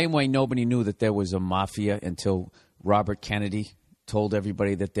the same way nobody knew that there was a mafia until Robert Kennedy told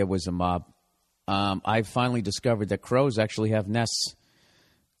everybody that there was a mob, I finally discovered that crows actually have nests.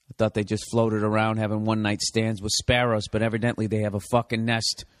 I thought they just floated around having one-night stands with sparrows, but evidently they have a fucking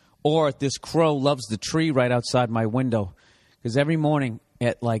nest. Or this crow loves the tree right outside my window. Because every morning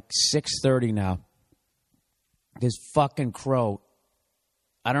at like 6:30 now, this fucking crow,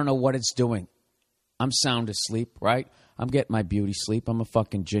 I don't know what it's doing. I'm sound asleep, right? I'm getting my beauty sleep. I'm a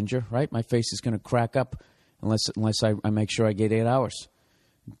fucking ginger, right? My face is going to crack up unless I make sure I get 8 hours.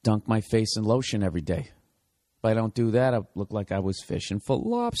 Dunk my face in lotion every day. If I don't do that, I look like I was fishing for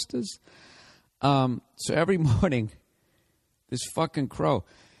lobsters. So every morning, this fucking crow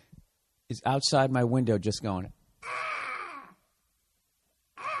is outside my window just going,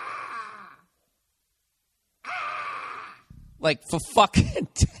 like for fucking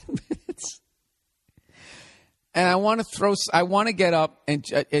 10 minutes. And I want to get up and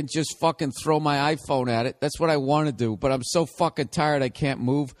just fucking throw my iPhone at it. That's what I want to do. But I'm so fucking tired I can't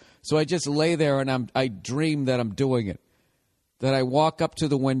move. So I just lay there and I dream that I'm doing it. That I walk up to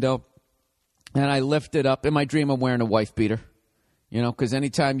the window and I lift it up. In my dream, I'm wearing a wife beater. You know, because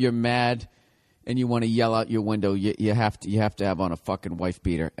anytime you're mad and you want to yell out your window, you have to have on a fucking wife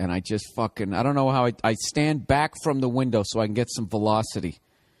beater. And I just fucking, I don't know how I stand back from the window so I can get some velocity.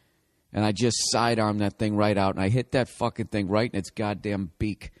 And I just sidearm that thing right out. And I hit that fucking thing right in its goddamn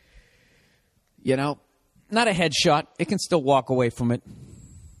beak. You know, not a headshot. It can still walk away from it.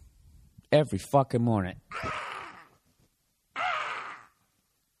 Every fucking morning.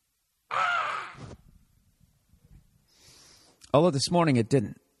 Although this morning it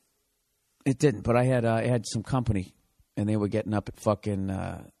didn't. It didn't, but I had some company, and they were getting up at fucking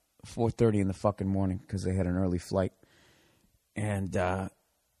 4:30 in the fucking morning because they had an early flight. And,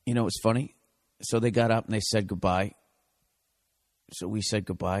 you know, it was funny. So they got up and they said goodbye. So we said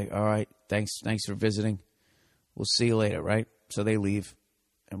goodbye. All right, thanks for visiting. We'll see you later, right? So they leave.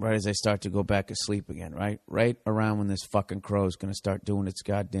 And right as I start to go back asleep again, right around when this fucking crow is going to start doing its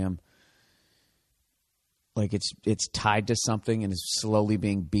goddamn, like it's tied to something and is slowly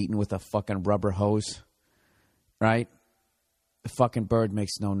being beaten with a fucking rubber hose, right? The fucking bird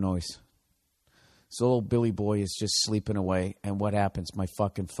makes no noise. So little Billy boy is just sleeping away, and what happens? My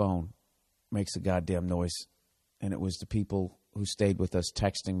fucking phone makes a goddamn noise, and it was the people who stayed with us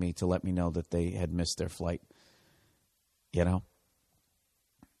texting me to let me know that they had missed their flight, you know?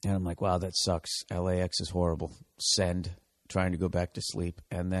 And I'm like, wow, that sucks. LAX is horrible. Send. Trying to go back to sleep.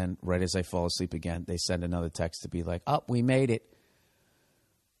 And then right as I fall asleep again, they send another text to be like, oh, we made it.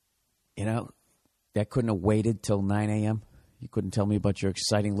 You know, that couldn't have waited till 9 a.m. You couldn't tell me about your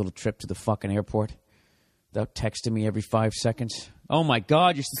exciting little trip to the fucking airport without texting me every 5 seconds. Oh, my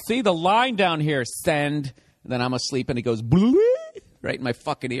God, you should see the line down here. Send. And then I'm asleep and it goes right in my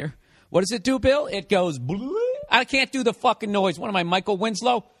fucking ear. What does it do, Bill? It goes I can't do the fucking noise. What am I, Michael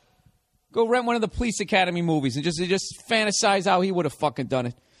Winslow? Go rent one of the Police Academy movies and just fantasize how he would have fucking done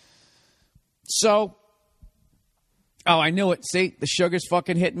it. So, I knew it. See, the sugar's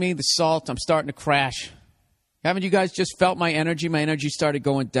fucking hitting me, the salt. I'm starting to crash. Haven't you guys just felt my energy? My energy started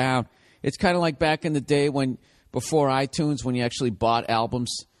going down. It's kind of like back in the day before iTunes, when you actually bought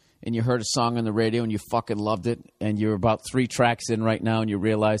albums and you heard a song on the radio and you fucking loved it, and you're about 3 tracks in right now and you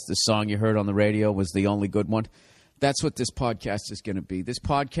realize the song you heard on the radio was the only good one. That's what this podcast is going to be. This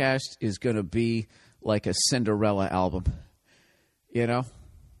podcast is going to be like a Cinderella album. You know?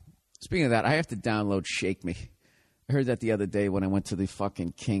 Speaking of that, I have to download Shake Me. I heard that the other day when I went to the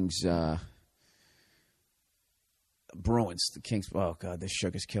fucking Kings Bruins. The Kings, oh God, this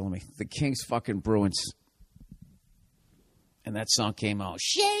sugar's killing me. The Kings fucking Bruins. And that song came out.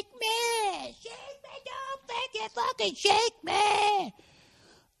 Shake me! Shake me! Don't think you fucking shake me!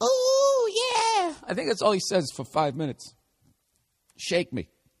 Ooh, yeah. I think that's all he says for 5 minutes. Shake me.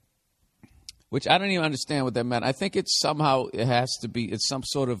 Which I don't even understand what that meant. I think it's some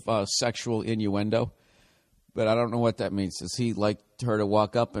sort of sexual innuendo. But I don't know what that means. Does he like her to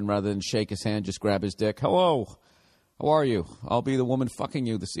walk up and rather than shake his hand, just grab his dick? Hello. How are you? I'll be the woman fucking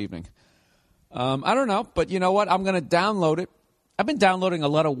you this evening. I don't know. But you know what? I'm going to download it. I've been downloading a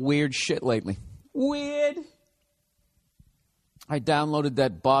lot of weird shit lately. Weird. I downloaded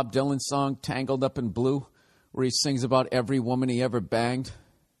that Bob Dylan song, Tangled Up in Blue, where he sings about every woman he ever banged.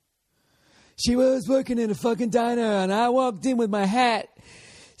 She was working in a fucking diner, and I walked in with my hat.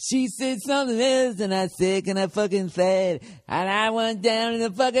 She said something else, and I said, can I fucking say it? And I went down in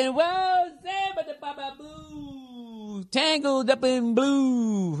the fucking whoa, blue, tangled up in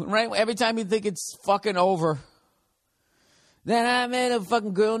blue. Right? Every time you think it's fucking over. Then I met a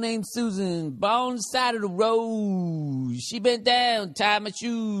fucking girl named Susan, on the side of the road. She bent down, tied my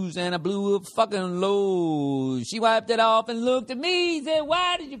shoes, and I blew up fucking low. She wiped it off and looked at me, said,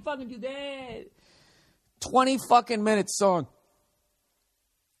 why did you fucking do that? 20 fucking minutes song.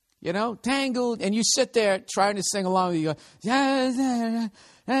 You know, tangled, and you sit there trying to sing along. You go,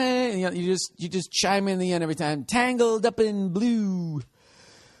 you just chime in the end every time. Tangled up in blue.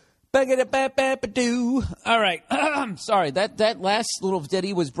 All right. Sorry, that last little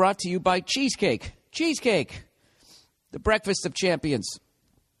ditty was brought to you by Cheesecake. Cheesecake, the breakfast of champions.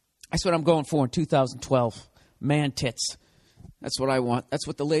 That's what I'm going for in 2012. Man tits. That's what I want. That's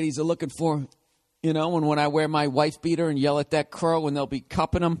what the ladies are looking for. You know, when I wear my wife beater and yell at that crow and they'll be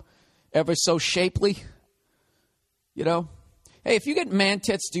cupping them ever so shapely. You know? Hey, if you get man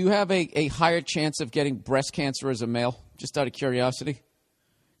tits, do you have a higher chance of getting breast cancer as a male? Just out of curiosity.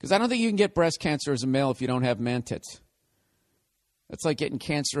 Because I don't think you can get breast cancer as a male if you don't have man tits. That's like getting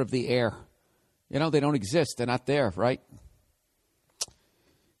cancer of the air. You know, they don't exist. They're not there, right?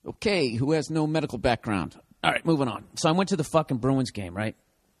 Okay, who has no medical background? All right, moving on. So I went to the fucking Bruins game, right?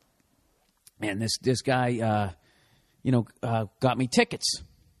 And this guy, got me tickets,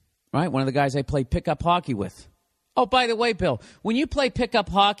 right? One of the guys I play pickup hockey with. Oh, by the way, Bill, when you play pickup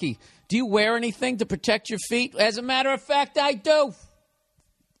hockey, do you wear anything to protect your feet? As a matter of fact, I do.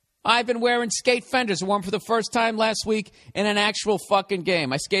 I've been wearing skate fenders. I wore them for the first time last week in an actual fucking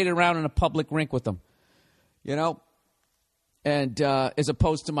game. I skated around in a public rink with them, you know, and as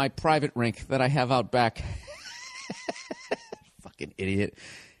opposed to my private rink that I have out back. Fucking idiot.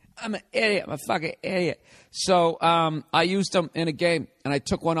 I'm an idiot. I'm a fucking idiot. So I used them in a game, and I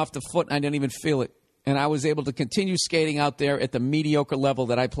took one off the foot, and I didn't even feel it. And I was able to continue skating out there at the mediocre level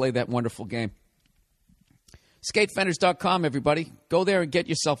that I played that wonderful game. Skatefenders.com, everybody. Go there and get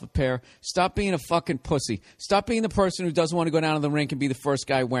yourself a pair. Stop being a fucking pussy. Stop being the person who doesn't want to go down to the rink and be the first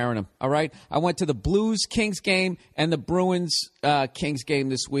guy wearing them, all right? I went to the Blues-Kings game and the Bruins-Kings game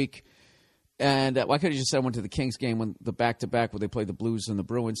this week. And I could have just said I went to the Kings game when the back-to-back where they played the Blues and the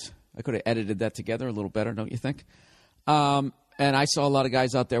Bruins. I could have edited that together a little better, don't you think? And I saw a lot of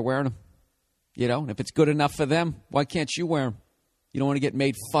guys out there wearing them. You know, and if it's good enough for them, why can't you wear them? You don't want to get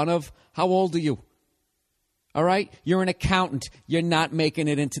made fun of? How old are you? All right? You're an accountant. You're not making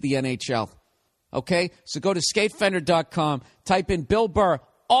it into the NHL. Okay? So go to skatefender.com, type in Bill Burr,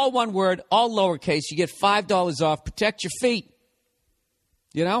 all one word, all lowercase. You get $5 off. Protect your feet.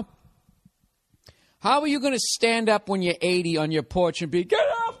 You know? How are you going to stand up when you're 80 on your porch and be, get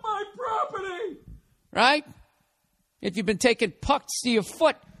off my property? Right? If you've been taking pucks to your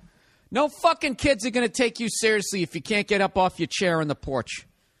foot. No fucking kids are going to take you seriously if you can't get up off your chair on the porch.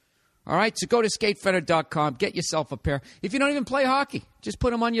 All right? So go to skatefeder.com. Get yourself a pair. If you don't even play hockey, just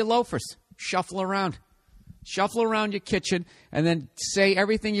put them on your loafers. Shuffle around. Shuffle around your kitchen and then say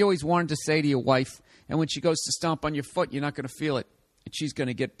everything you always wanted to say to your wife. And when she goes to stomp on your foot, you're not going to feel it. And she's going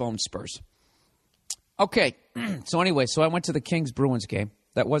to get bone spurs. Okay. So anyway, I went to the Kings-Bruins game.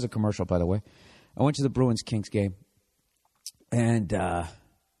 That was a commercial, by the way. I went to the Bruins-Kings game. And so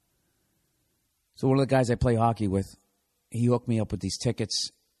one of the guys I play hockey with, he hooked me up with these tickets,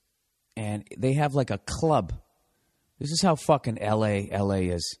 and they have like a club. This is how fucking LA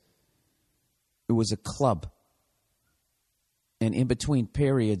is. It was a club. And in between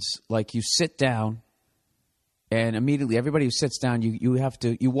periods, like you sit down, and immediately everybody who sits down,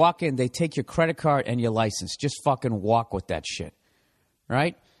 you walk in, they take your credit card and your license. Just fucking walk with that shit.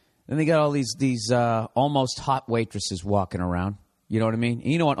 Right? Then they got all these almost hot waitresses walking around. You know what I mean? And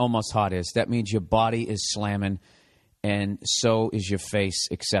you know what almost hot is. That means your body is slamming, and so is your face,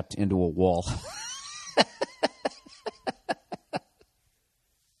 except into a wall.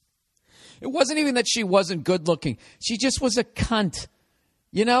 It wasn't even that she wasn't good looking. She just was a cunt.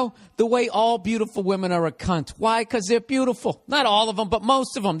 You know? The way all beautiful women are a cunt. Why? Because they're beautiful. Not all of them, but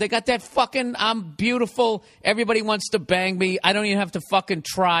most of them. They got that fucking, I'm beautiful, everybody wants to bang me, I don't even have to fucking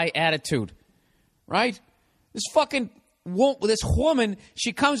try attitude. Right? This woman,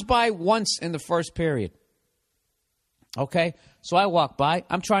 she comes by once in the first period. Okay? So I walk by.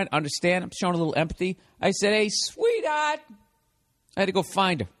 I'm trying to understand. I'm showing a little empathy. I said, hey, sweetheart. I had to go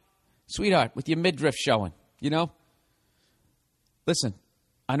find her. Sweetheart, with your midriff showing, you know? Listen,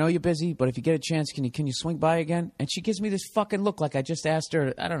 I know you're busy, but if you get a chance, can you swing by again? And she gives me this fucking look like I just asked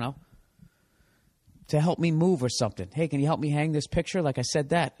her, I don't know, to help me move or something. Hey, can you help me hang this picture? Like I said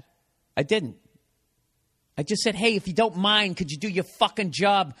that. I didn't. I just said, hey, if you don't mind, could you do your fucking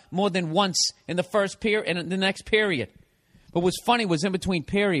job more than once in the first period and in the next period? But what's funny was in between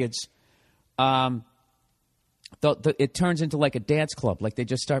periods, it turns into like a dance club. Like they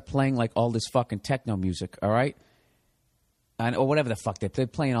just start playing like all this fucking techno music, all right? Or whatever the fuck. They're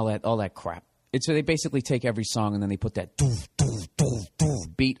playing all that crap. So they basically take every song and then they put that doof, doof, doof,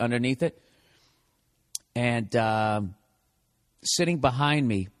 doof beat underneath it. And sitting behind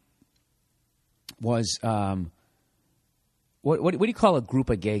me was what do you call a group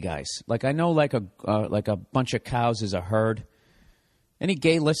of gay guys? Like I know like a bunch of cows is a herd. Any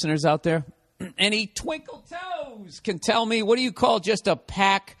gay listeners out there? Any twinkle toes can tell me, what do you call just a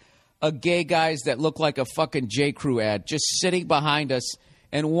pack of gay guys that look like a fucking J. Crew ad just sitting behind us?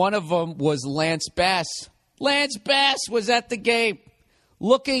 And one of them was Lance Bass. Lance Bass was at the game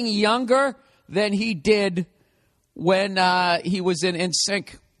looking younger than he did when he was in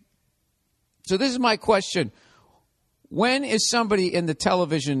NSYNC. So this is my question. When is somebody in the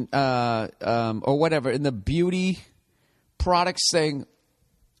television or whatever, in the beauty products thing,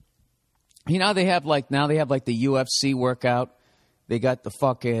 you know, they have like the UFC workout. They got the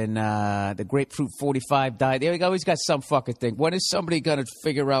fucking the grapefruit 45 diet. They always got some fucking thing. When is somebody going to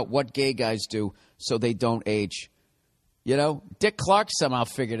figure out what gay guys do so they don't age? You know, Dick Clark somehow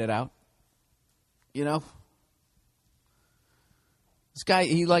figured it out. You know, this guy,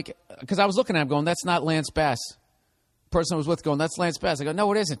 because I was looking at him going, that's not Lance Bass. The person I was with going, that's Lance Bass. I go,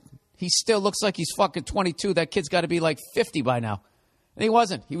 no, it isn't. He still looks like he's fucking 22. That kid's got to be like 50 by now. And he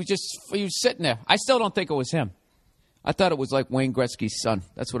wasn't. He was sitting there. I still don't think it was him. I thought it was like Wayne Gretzky's son.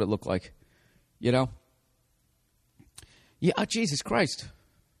 That's what it looked like. You know? Yeah, oh, Jesus Christ.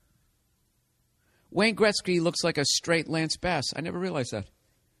 Wayne Gretzky looks like a straight Lance Bass. I never realized that.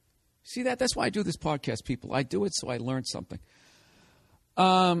 See that? That's why I do this podcast, people. I do it so I learn something.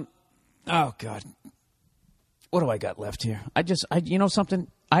 Oh, God. What do I got left here? You know something?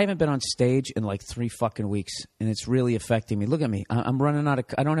 I haven't been on stage in like 3 fucking weeks, and it's really affecting me. Look at me. I'm running out of...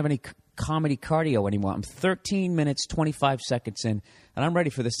 I don't have any comedy cardio anymore. I'm 13 minutes, 25 seconds in, and I'm ready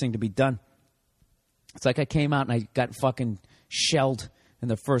for this thing to be done. It's like I came out and I got fucking shelled in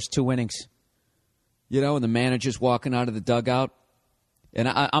the first 2 innings. You know, and the manager's walking out of the dugout, and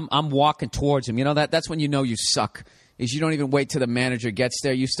I'm walking towards him. You know, that's when you know you suck, is you don't even wait till the manager gets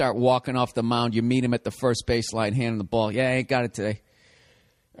there. You start walking off the mound. You meet him at the first baseline, handing the ball. Yeah, I ain't got it today.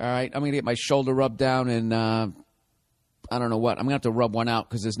 All right, I'm going to get my shoulder rubbed down, and I don't know what. I'm going to have to rub one out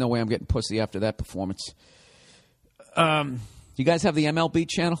because there's no way I'm getting pussy after that performance. You guys have the MLB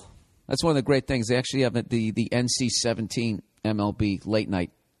channel? That's one of the great things. They actually have the NC-17 MLB late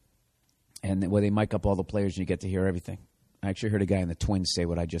night, and where they mic up all the players and you get to hear everything. I actually heard a guy in the Twins say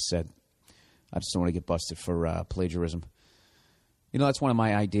what I just said. I just don't want to get busted for plagiarism. You know, that's one of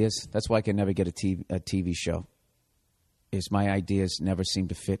my ideas. That's why I can never get a TV show. Is my ideas never seem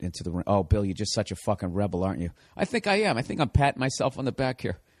to fit into the... Oh, Bill, you're just such a fucking rebel, aren't you? I think I am. I think I'm patting myself on the back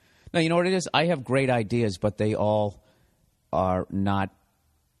here. No, you know what it is? I have great ideas, but they all are not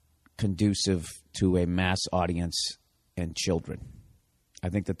conducive to a mass audience and children. I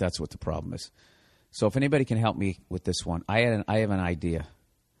think that's what the problem is. So if anybody can help me with this one, I have an idea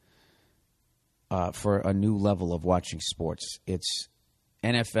for a new level of watching sports. It's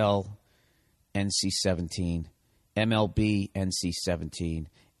NFL, NC-17, MLB, NC-17,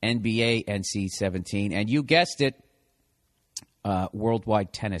 NBA, NC-17, and you guessed it,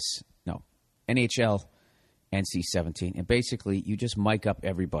 worldwide tennis. No, NHL, NC-17. And basically, you just mic up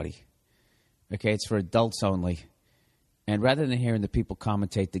everybody. Okay, it's for adults only. And rather than hearing the people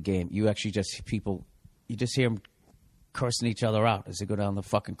commentate the game, you actually just hear them cursing each other out as they go down the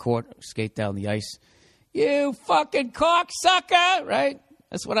fucking court, skate down the ice. You fucking cocksucker, right?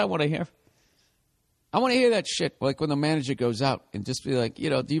 That's what I want to hear. I want to hear that shit, like when the manager goes out and just be like, you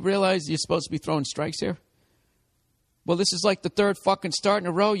know, do you realize you're supposed to be throwing strikes here? Well, this is like the third fucking start in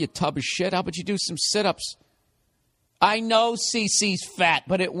a row, you tub of shit. How about you do some sit-ups? I know CC's fat,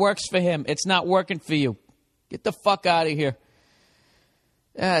 but it works for him. It's not working for you. Get the fuck out of here.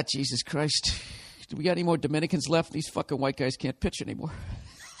 Ah, Jesus Christ. Do we got any more Dominicans left? These fucking white guys can't pitch anymore.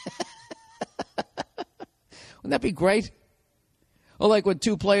 Wouldn't that be great? Or like when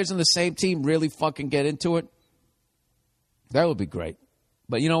 2 players on the same team really fucking get into it. That would be great.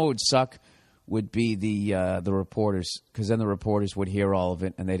 But you know what would suck? Would be the reporters. Because then the reporters would hear all of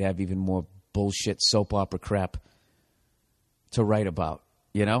it and they'd have even more bullshit soap opera crap to write about.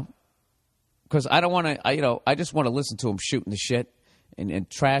 You know? Because I don't want to, I just want to listen to them shooting the shit and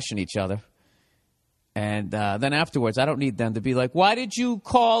trashing each other. And then afterwards, I don't need them to be like, why did you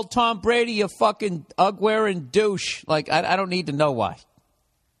call Tom Brady a fucking ug-wearing douche? Like, I don't need to know why.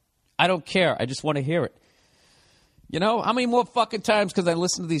 I don't care. I just want to hear it. You know, how many more fucking times because I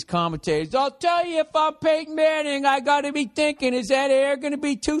listen to these commentators? I'll tell you, if I'm Peyton Manning, I got to be thinking, is that air going to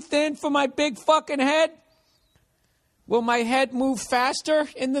be too thin for my big fucking head? Will my head move faster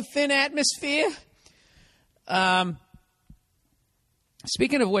in the thin atmosphere?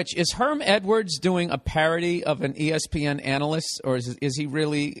 Speaking of which, is Herm Edwards doing a parody of an ESPN analyst? Or is he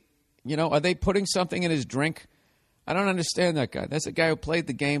really, you know, are they putting something in his drink? I don't understand that guy. That's a guy who played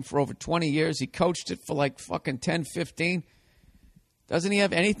the game for over 20 years. He coached it for like fucking 10, 15. Doesn't he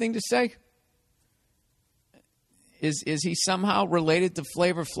have anything to say? Is he somehow related to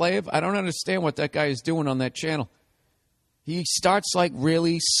Flavor Flav? I don't understand what that guy is doing on that channel. He starts like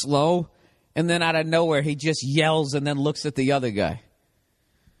really slow, and then out of nowhere he just yells and then looks at the other guy.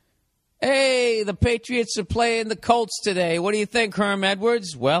 Hey, the Patriots are playing the Colts today. What do you think, Herm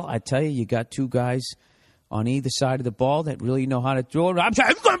Edwards? Well, I tell you got 2 guys on either side of the ball that really know how to throw it. I'm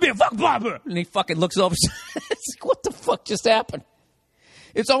going to be a fucking bomber. And he fucking looks over. It's like, what the fuck just happened?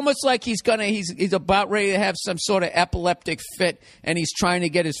 It's almost like he's about ready to have some sort of epileptic fit, and he's trying to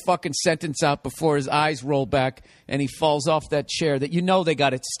get his fucking sentence out before his eyes roll back and he falls off that chair that they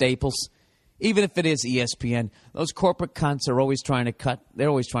got at Staples. Even if it is ESPN, those corporate cunts are always trying to cut. They're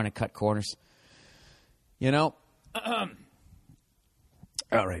always trying to cut corners.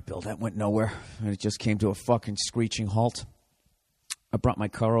 All right, Bill, that went nowhere. It just came to a fucking screeching halt. I brought my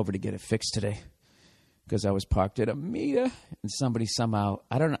car over to get it fixed today because I was parked at a meter, and somebody somehow,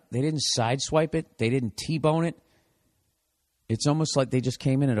 I don't know, they didn't sideswipe it. They didn't T-bone it. It's almost like they just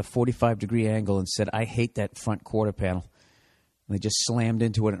came in at a 45-degree angle and said, I hate that front quarter panel. And they just slammed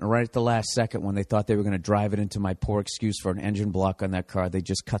into it, and right at the last second when they thought they were going to drive it into my poor excuse for an engine block on that car, they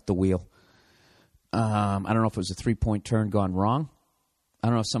just cut the wheel. I don't know if it was a three-point turn gone wrong. I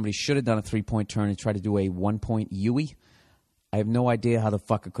don't know if somebody should have done a three-point turn and tried to do a one-point Yui. I have no idea how the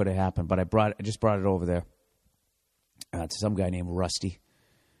fuck it could have happened, but I just brought it over there to some guy named Rusty,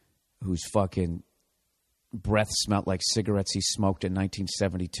 whose fucking breath smelled like cigarettes he smoked in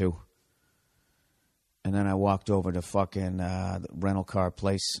 1972. And then I walked over to fucking the rental car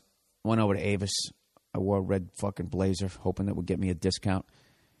place, went over to Avis. I wore a red fucking blazer, hoping that would get me a discount.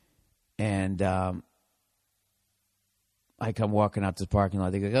 And I come walking out to the parking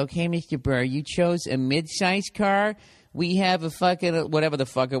lot. They go, okay, Mr. Burr, you chose a mid-sized car. We have a fucking, whatever the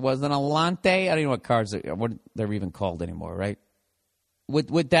fuck it was, an Alante. I don't know what cars what they're even called anymore, right?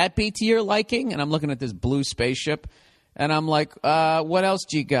 Would that be to your liking? And I'm looking at this blue spaceship, and I'm like, what else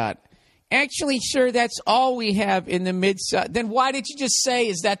do you got? Actually, sir, that's all we have in the mid-size. Then why did you just say,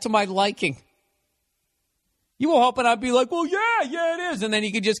 is that to my liking? You were hoping I'd be like, well, yeah, it is. And then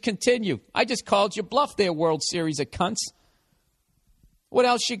you could just continue. I just called you bluff there, World Series of cunts. What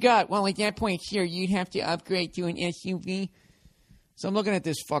else you got? Well, at that point, sure, you'd have to upgrade to an SUV. So I'm looking at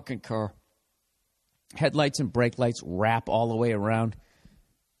this fucking car. Headlights and brake lights wrap all the way around.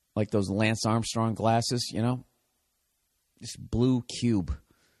 Like those Lance Armstrong glasses, This blue cube.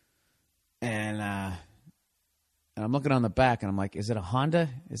 And I'm looking on the back, and I'm like, is it a Honda?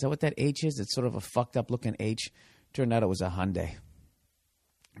 Is that what that H is? It's sort of a fucked up looking H. Turned out it was a Hyundai.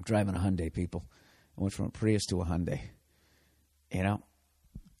 I'm driving a Hyundai, people. I went from a Prius to a Hyundai.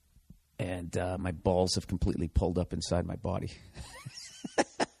 And my balls have completely pulled up inside my body.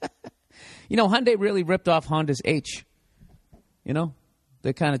 Hyundai really ripped off Honda's H.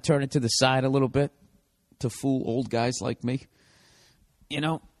 They kind of turned it to the side a little bit to fool old guys like me. I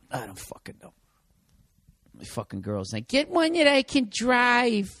don't fucking know. My fucking girl's like, get one that I can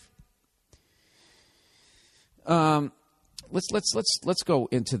drive. Let's go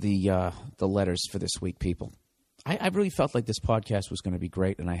into the letters for this week, people. I really felt like this podcast was going to be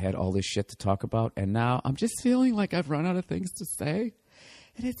great, and I had all this shit to talk about, and now I'm just feeling like I've run out of things to say,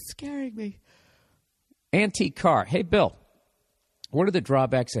 and it's scaring me. Antique car. Hey, Bill, what are the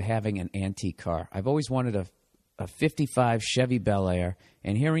drawbacks of having an antique car? I've always wanted a 55 Chevy Bel Air,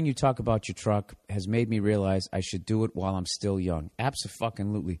 and hearing you talk about your truck has made me realize I should do it while I'm still young.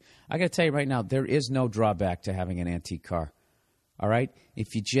 Abso-fucking-lutely. I got to tell you right now, there is no drawback to having an antique car. All right?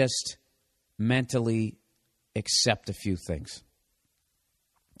 If you just mentally accept a few things.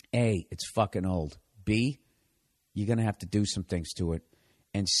 A, it's fucking old. B, you're going to have to do some things to it.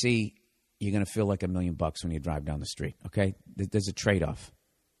 And C, you're going to feel like $1 million when you drive down the street. Okay? There's a trade-off.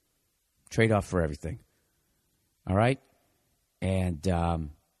 Trade-off for everything. All right? And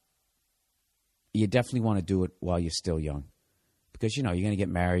you definitely want to do it while you're still young. Because, you're going to get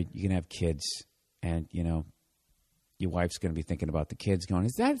married, you're going to have kids, and, your wife's going to be thinking about the kids going,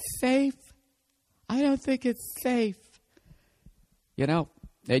 is that safe? I don't think it's safe. And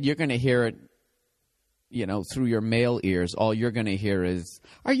you're going to hear it, through your male ears. All you're going to hear is,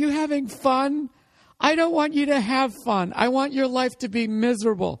 are you having fun? I don't want you to have fun. I want your life to be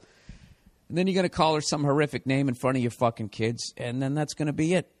miserable. And then you're going to call her some horrific name in front of your fucking kids, and then that's going to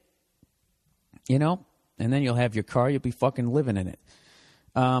be it. And then you'll have your car. You'll be fucking living in it.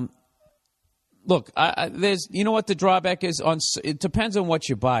 Look, there's, what the drawback is? It depends on what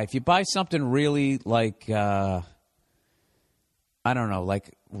you buy. If you buy something really like, I don't know,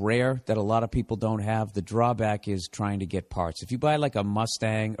 like rare that a lot of people don't have, the drawback is trying to get parts. If you buy like a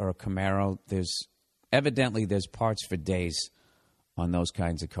Mustang or a Camaro, there's parts for days on those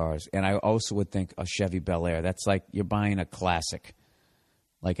kinds of cars. And I also would think a Chevy Bel Air. That's like you're buying a classic,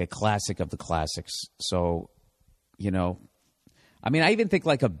 like a classic of the classics. So, I even think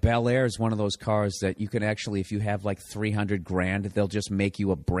like a Bel Air is one of those cars that you can actually, if you have like $300,000, they'll just make you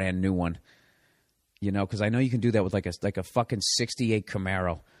a brand new one. Because I know you can do that with like a fucking '68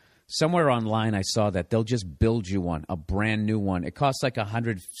 Camaro. Somewhere online I saw that they'll just build you one, a brand new one. It costs like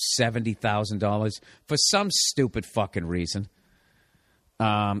 $170,000 for some stupid fucking reason.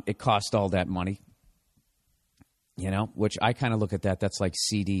 It cost all that money. Which I kind of look at that. That's like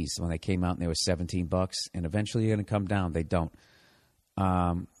CDs when they came out and they were $17, and eventually they're going to come down. They don't.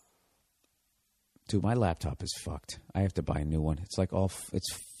 Dude, my laptop is fucked. I have to buy a new one. It's like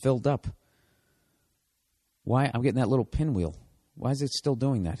it's filled up. Why? I'm getting that little pinwheel. Why is it still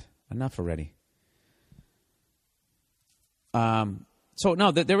doing that? Enough already. So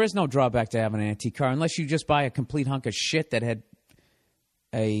no, there is no drawback to having an antique car unless you just buy a complete hunk of shit that had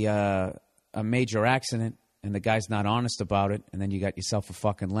a major accident. And the guy's not honest about it, and then you got yourself a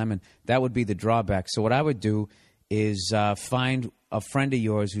fucking lemon. That would be the drawback. So what I would do is find a friend of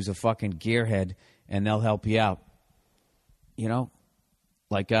yours who's a fucking gearhead, and they'll help you out.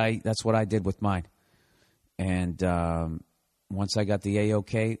 That's what I did with mine. And once I got the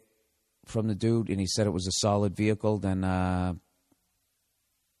A-OK from the dude, and he said it was a solid vehicle, then I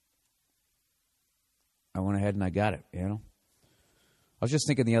went ahead and I got it, I was just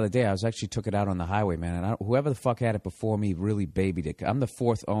thinking the other day, I actually took it out on the highway, man, and whoever the fuck had it before me really babied it. I'm the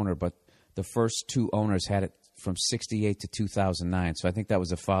fourth owner, but the first two owners had it from 1968 to 2009, so I think that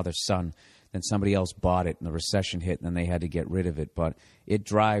was a father-son. Then somebody else bought it, and the recession hit, and then they had to get rid of it. But it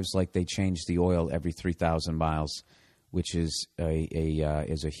drives like they change the oil every 3,000 miles, which is a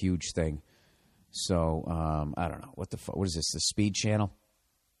huge thing. So I don't know. What is this, the Speed Channel?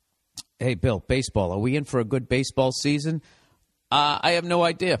 Hey, Bill, baseball. Are we in for a good baseball season? I have no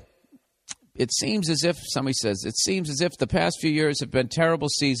idea. It seems as if, somebody says, the past few years have been terrible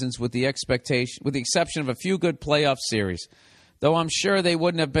seasons with the exception of a few good playoff series. Though I'm sure they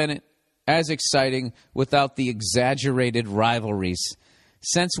wouldn't have been as exciting without the exaggerated rivalries.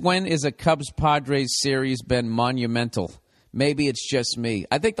 Since when is a Cubs-Padres series been monumental? Maybe it's just me.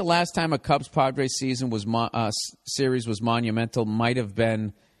 I think the last time a Cubs-Padres series was monumental might have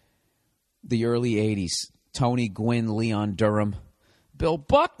been the early 80s. Tony Gwynn, Leon Durham, Bill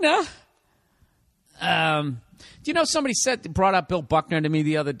Buckner. Do you know somebody brought up Bill Buckner to me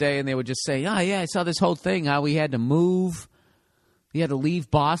the other day, and they were just saying, oh, yeah, I saw this whole thing, how we had to move. He had to leave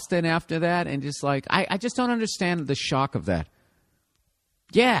Boston after that, and just like, I just don't understand the shock of that.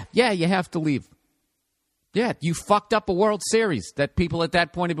 Yeah, you have to leave. Yeah, you fucked up a World Series that people at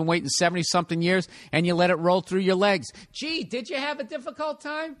that point have been waiting 70-something years, and you let it roll through your legs. Gee, did you have a difficult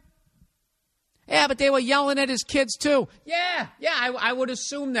time? Yeah, but they were yelling at his kids, too. Yeah, I would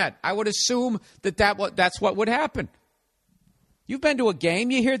assume that. I would assume that's what would happen. You've been to a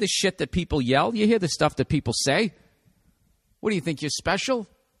game. You hear the shit that people yell. You hear the stuff that people say. What do you think, you're special?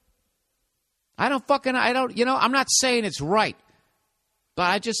 I'm not saying it's right. But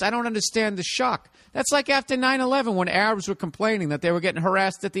I don't understand the shock. That's like after 9/11 when Arabs were complaining that they were getting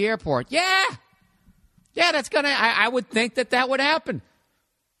harassed at the airport. Yeah, that's I would think that would happen.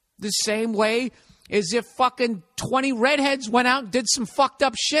 The same way as if fucking 20 redheads went out and did some fucked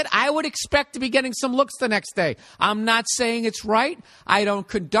up shit, I would expect to be getting some looks the next day. I'm not saying it's right. I don't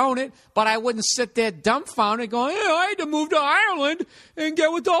condone it, but I wouldn't sit there dumbfounded going, I had to move to Ireland and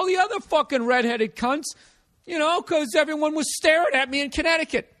get with all the other fucking redheaded cunts, because everyone was staring at me in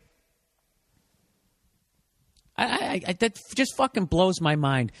Connecticut. That just fucking blows my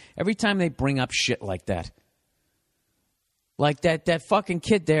mind every time they bring up shit like that. Like that fucking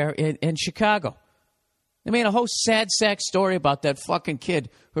kid there in Chicago. They made a whole sad sack story about that fucking kid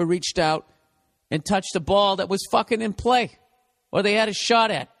who reached out and touched a ball that was fucking in play. Or they had a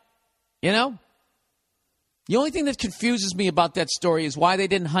shot at. The only thing that confuses me about that story is why they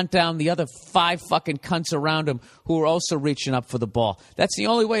didn't hunt down the other 5 fucking cunts around him who were also reaching up for the ball. That's the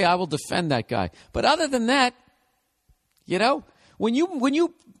only way I will defend that guy. But other than that, when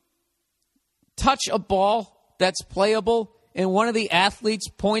you touch a ball that's playable, and one of the athletes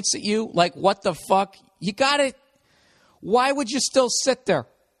points at you like, what the fuck? You got it. Why would you still sit there?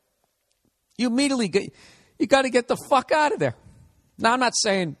 You got to get the fuck out of there. Now, I'm not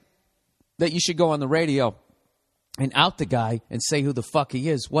saying that you should go on the radio and out the guy and say who the fuck he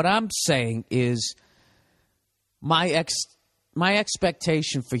is. What I'm saying is my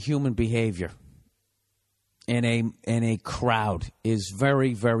expectation for human behavior in a crowd is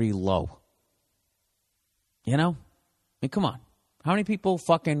very, very low. I mean, come on. How many people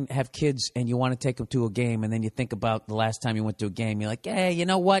fucking have kids and you want to take them to a game and then you think about the last time you went to a game, you're like, hey, you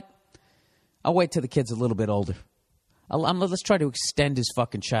know what? I'll wait till the kid's a little bit older. Let's try to extend his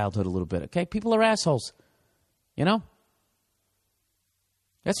fucking childhood a little bit, okay? People are assholes,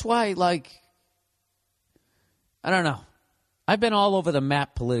 That's why, I don't know. I've been all over the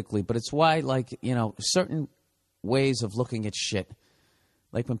map politically, but it's why, certain ways of looking at shit.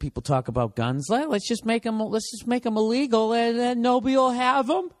 Like when people talk about guns, let's just make them illegal, and then nobody will have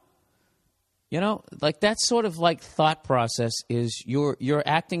them. You know, like that sort of like thought process is you're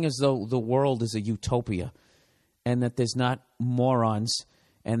acting as though the world is a utopia, and that there's not morons,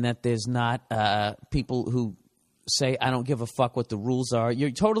 and that there's not people who say, I don't give a fuck what the rules are.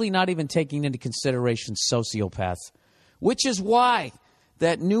 You're totally not even taking into consideration sociopaths, which is why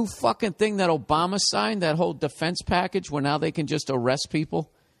that new fucking thing that Obama signed, that whole defense package where now they can just arrest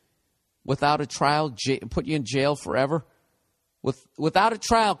people without a trial, put you in jail forever. Without a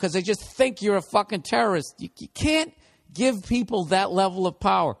trial, because they just think you're a fucking terrorist. You can't give people that level of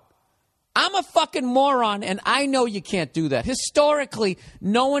power. I'm a fucking moron, and I know you can't do that. Historically,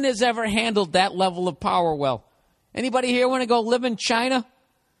 no one has ever handled that level of power well. Anybody here want to go live in China?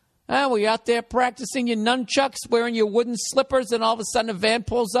 Well, you're out there practicing your nunchucks, wearing your wooden slippers, and all of a sudden a van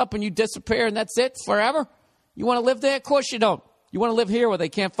pulls up and you disappear, and that's it forever? You want to live there? Of course you don't. You want to live here where they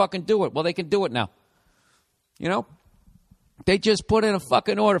can't fucking do it. Well, they can do it now. You know? They just put in a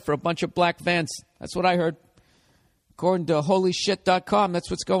fucking order for a bunch of black vans. That's what I heard. According to holyshit.com, that's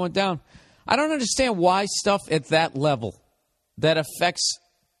what's going down. I don't understand why stuff at that level that affects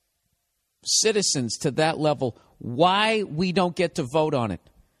citizens to that level, why we don't get to vote on it.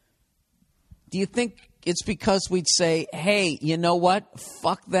 Do you think it's because we'd say, hey, you know what?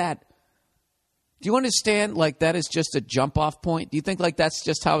 Fuck that. Do you understand, like, that is just a jump-off point? Do you think, like, that's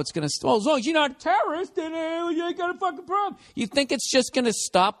just how it's going to... Well, as long as you're not a terrorist, then you ain't got a fucking problem. You think it's just going to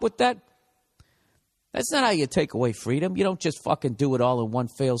stop with that? That's not how you take away freedom. You don't just fucking do it all in one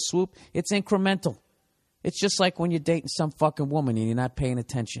fell swoop. It's incremental. It's just like when you're dating some fucking woman and you're not paying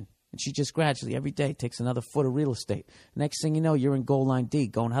attention. And she just gradually, every day, takes another foot of real estate. Next thing you know, you're in goal line D,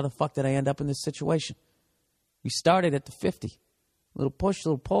 going, how the fuck did I end up in this situation? You started at the 50. Little push,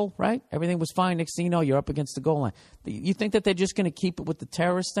 little pull, right? Everything was fine. Next thing you know, you're up against the goal line. You think that they're just going to keep it with the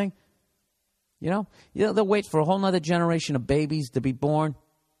terrorist thing? You know, they'll wait for a whole other generation of babies to be born.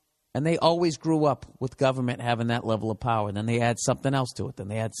 And they always grew up with government having that level of power. Then they add something else to it. Then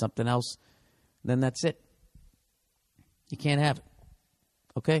they add something else. Then that's it. You can't have it.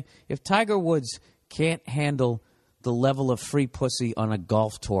 Okay? If Tiger Woods can't handle the level of free pussy on a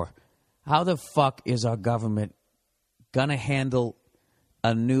golf tour, how the fuck is our government going to handle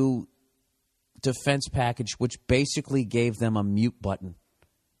a new defense package which basically gave them a mute button?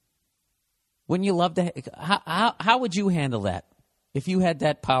 Wouldn't you love to? How would you handle that if you had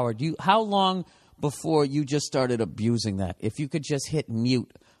that power? How long before you just started abusing that? If you could just hit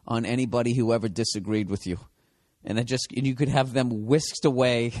mute on anybody who ever disagreed with you, and you could have them whisked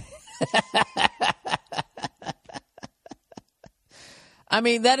away. I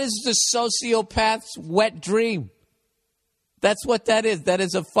mean, that is the sociopath's wet dream. That's what that is. That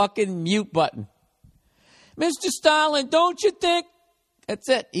is a fucking mute button. Mr. Stalin, don't you think? That's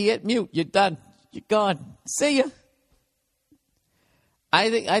it. You hit mute. You're done. You're gone. See ya.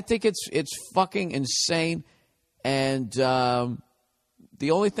 I think it's fucking insane. And the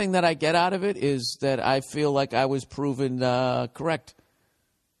only thing that I get out of it is that I feel like I was proven correct.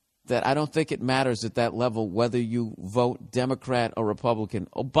 That I don't think it matters at that level whether you vote Democrat or Republican.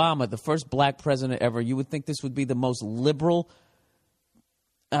 Obama, the first black president ever, you would think this would be the most liberal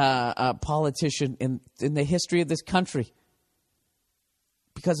politician in the history of this country.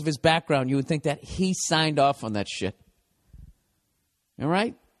 Because of his background, you would think that he signed off on that shit. All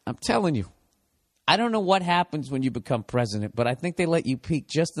right? I'm telling you. I don't know what happens when you become president, but I think they let you peek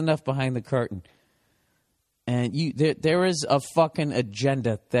just enough behind the curtain. And there is a fucking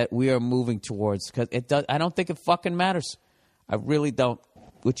agenda that we are moving towards. Because I don't think it fucking matters. I really don't.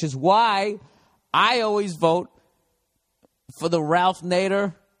 Which is why I always vote for the Ralph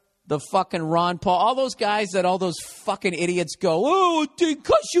Nader, the fucking Ron Paul, all those guys that all those fucking idiots go, oh,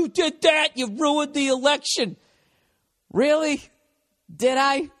 because you did that, you ruined the election. Really? Did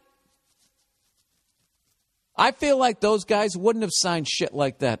I? I feel like those guys wouldn't have signed shit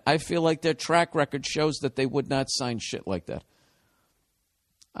like that. I feel like their track record shows that they would not sign shit like that.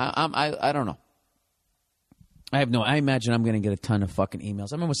 I don't know. I imagine I'm going to get a ton of fucking emails.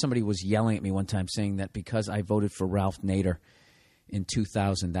 I remember somebody was yelling at me one time saying that because I voted for Ralph Nader in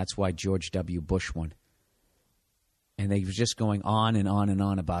 2000, that's why George W. Bush won. And they were just going on and on and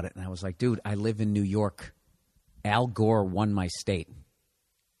on about it. And I was like, dude, I live in New York. Al Gore won my state.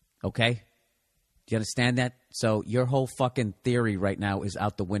 Okay? Do you understand that? So your whole fucking theory right now is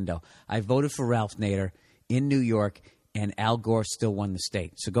out the window. I voted for Ralph Nader in New York, and Al Gore still won the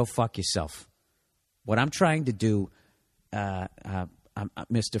state. So go fuck yourself. What I'm trying to do,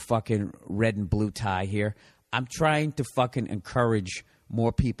 Mr. fucking red and blue tie here, I'm trying to fucking encourage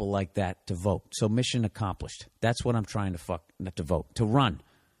more people like that to vote. So mission accomplished. That's what I'm trying to vote, to run.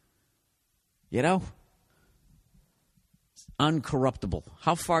 You know? uncorruptible.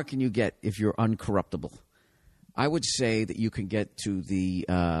 How far can you get if you're uncorruptible? I would say that you can get to the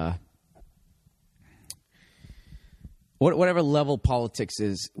whatever level politics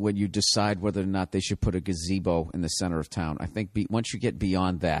is when you decide whether or not they should put a gazebo in the center of town. I think once you get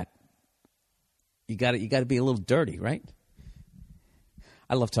beyond that, you got to be a little dirty, right?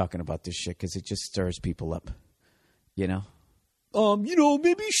 I love talking about this shit because it just stirs people up, you know.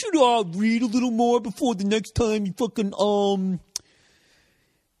 Maybe you should read a little more before the next time you fucking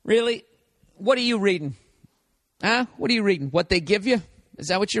Really? What are you reading? Huh? What are you reading? What they give you? Is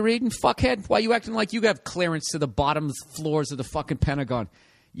that what you're reading? Fuckhead? Why are you acting like you have clearance to the bottom floors of the fucking Pentagon?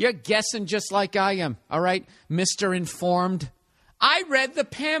 You're guessing just like I am, all right? Mr. Informed. I read the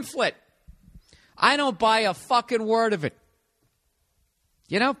pamphlet. I don't buy a fucking word of it.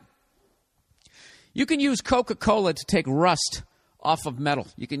 You know? You can use Coca-Cola to take rust off of metal.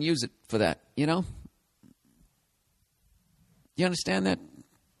 You can use it for that, you know? You understand that?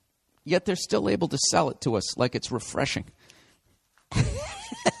 Yet they're still able to sell it to us like it's refreshing.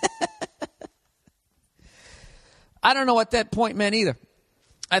 I don't know what that point meant either.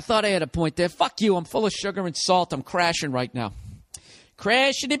 I thought I had a point there. Fuck you. I'm full of sugar and salt. I'm crashing right now.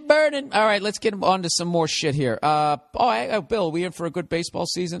 Crashing and burning. All right, let's get on to some more shit here. Bill, are we in for a good baseball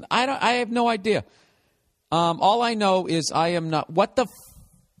season? I have no idea. All I know is I am not. What the?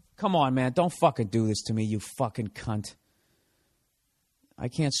 Come on, man. Don't fucking do this to me, you fucking cunt. I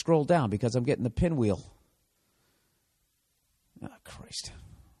can't scroll down because I'm getting the pinwheel. Oh, Christ.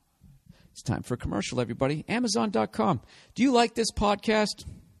 It's time for a commercial, everybody. Amazon.com. Do you like this podcast?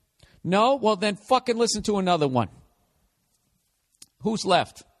 No? Well, then fucking listen to another one. Who's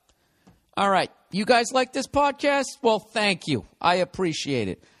left? All right. You guys like this podcast? Well, thank you. I appreciate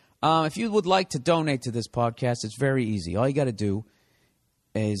it. If you would like to donate to this podcast, it's very easy. All you got to do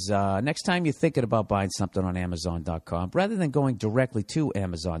is next time you're thinking about buying something on Amazon.com, rather than going directly to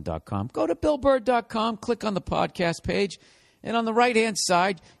Amazon.com, go to BillBird.com, click on the podcast page, and on the right-hand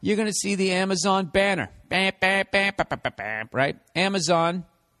side, you're going to see the Amazon banner. Bam, bam, bam, bam, bam, bam, bam, right? Amazon.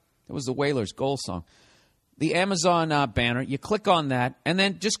 It was the Whalers' goal song. The Amazon banner. You click on that, and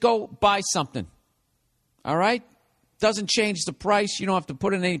then just go buy something. All right? Doesn't change the price. You don't have to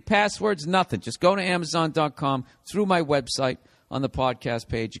put in any passwords, nothing. Just go to Amazon.com through my website on the podcast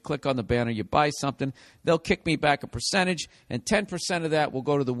page. You click on the banner. You buy something. They'll kick me back a percentage, and 10% of that will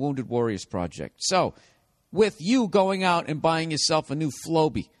go to the Wounded Warriors Project. So, with you going out and buying yourself a new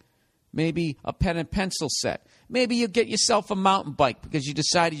Floby, maybe a pen and pencil set, maybe you get yourself a mountain bike because you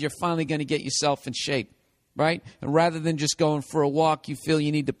decided you're finally going to get yourself in shape, right? And rather than just going for a walk, you feel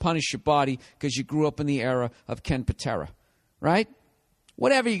you need to punish your body because you grew up in the era of Ken Patera, right?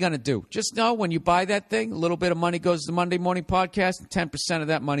 Whatever you're going to do, just know when you buy that thing, a little bit of money goes to the Monday Morning Podcast, and 10% of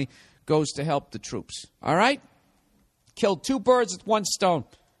that money goes to help the troops, all right? Killed two birds with one stone.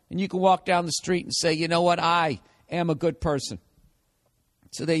 And you can walk down the street and say, you know what, I am a good person.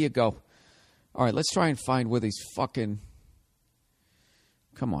 So there you go. All right, let's try and find where these fucking...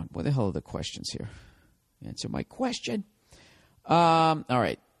 Come on, where the hell are the questions here? Answer my question. All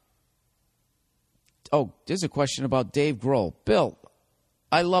right. Oh, there's a question about Dave Grohl. Bill,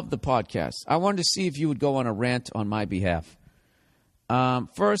 I love the podcast. I wanted to see if you would go on a rant on my behalf.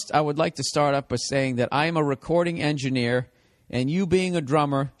 First, I would like to start up by saying that I am a recording engineer, and you being a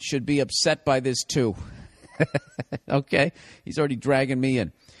drummer should be upset by this too. Okay? He's already dragging me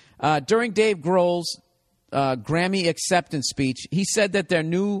in. During Dave Grohl's Grammy acceptance speech, he said that their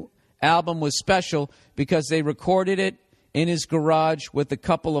new album was special because they recorded it in his garage with a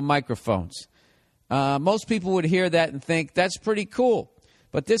couple of microphones. Most people would hear that and think, that's pretty cool.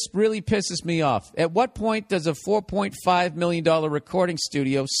 But this really pisses me off. At what point does a $4.5 million recording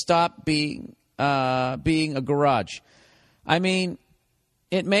studio stop being a garage? I mean,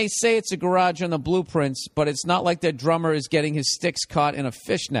 it may say it's a garage on the blueprints, but it's not like their drummer is getting his sticks caught in a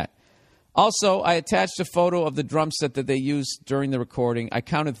fishnet. Also, I attached a photo of the drum set that they used during the recording. I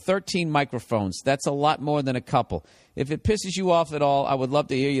counted 13 microphones. That's a lot more than a couple. If it pisses you off at all, I would love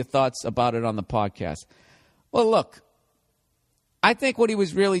to hear your thoughts about it on the podcast. Well, look, I think what he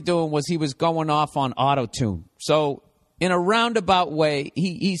was really doing was he was going off on auto-tune. So, in a roundabout way,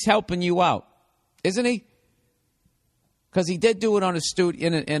 he's helping you out, isn't he? Because he did do it on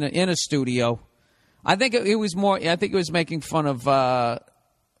in a studio. I think it was more. I think he was making fun of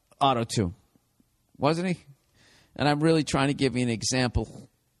auto-tune, wasn't he? And I'm really trying to give you an example.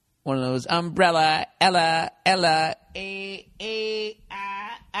 One of those umbrella, Ella,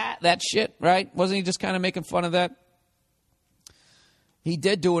 that shit, right? Wasn't he just kind of making fun of that? He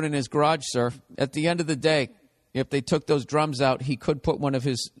did do it in his garage, sir. At the end of the day, if they took those drums out, he could put one of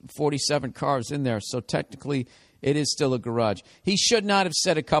his 47 cars in there. So technically, It is still a garage. He should not have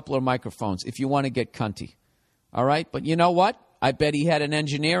said a couple of microphones if you want to get cunty. All right? But you know what? I bet he had an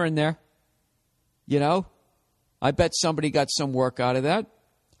engineer in there. You know? I bet somebody got some work out of that.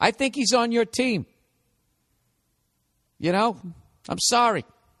 I think he's on your team. You know? I'm sorry.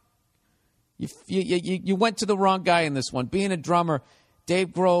 You went to the wrong guy in this one. Being a drummer, Dave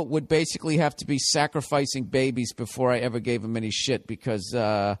Grohl would basically have to be sacrificing babies before I ever gave him any shit because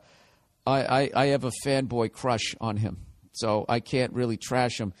I have a fanboy crush on him. So I can't really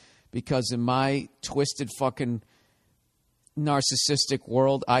trash him because in my twisted fucking narcissistic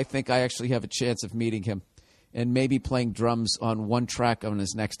world, I think I actually have a chance of meeting him and maybe playing drums on one track on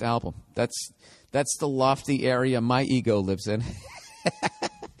his next album. That's the lofty area my ego lives in.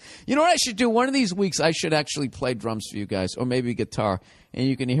 You know what I should do? One of these weeks, I should actually play drums for you guys, or maybe guitar, and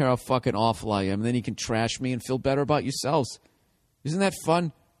you can hear how fucking awful I am. And then you can trash me and feel better about yourselves. Isn't that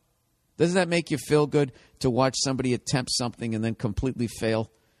fun? Doesn't that make you feel good to watch somebody attempt something and then completely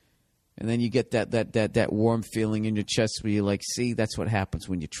fail? And then you get that warm feeling in your chest where you're like, see, that's what happens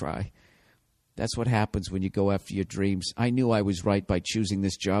when you try. That's what happens when you go after your dreams. I knew I was right by choosing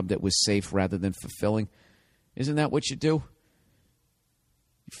this job that was safe rather than fulfilling. Isn't that what you do?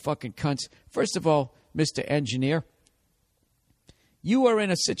 You fucking cunts. First of all, Mr. Engineer, you are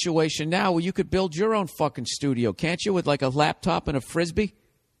in a situation now where you could build your own fucking studio, can't you, with like a laptop and a Frisbee?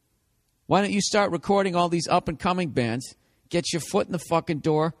 Why don't you start recording all these up-and-coming bands, get your foot in the fucking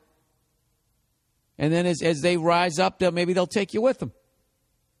door, and then as they rise up, maybe they'll take you with them.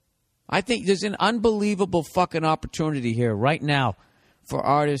 I think there's an unbelievable fucking opportunity here right now for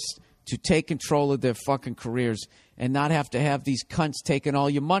artists to take control of their fucking careers and not have to have these cunts taking all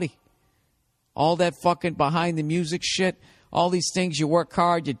your money. All that fucking behind the music shit, all these things, you work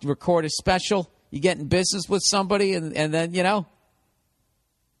hard, you record a special, you get in business with somebody, and then, you know,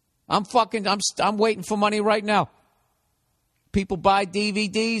 I'm waiting for money right now. People buy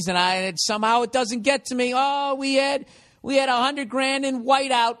DVDs, and somehow it doesn't get to me. Oh, we had $100,000 in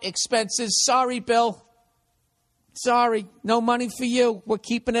whiteout expenses. Sorry, Bill. Sorry, no money for you. We're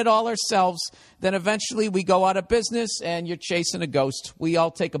keeping it all ourselves. Then eventually we go out of business, and you're chasing a ghost. We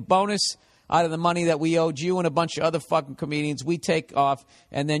all take a bonus out of the money that we owed you and a bunch of other fucking comedians. We take off,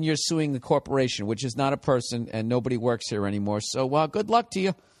 and then you're suing the corporation, which is not a person, and nobody works here anymore. So, good luck to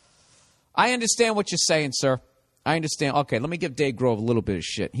you. I understand what you're saying, sir. I understand. Okay, let me give Dave Grohl a little bit of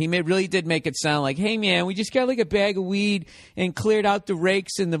shit. He really did make it sound like, hey, man, we just got like a bag of weed and cleared out the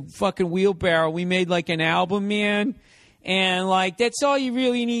rakes in the fucking wheelbarrow. We made like an album, man. And like, that's all you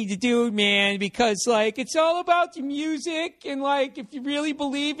really need to do, man, because like, it's all about the music. And like, if you really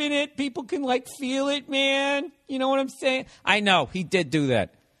believe in it, people can like feel it, man. You know what I'm saying? I know he did do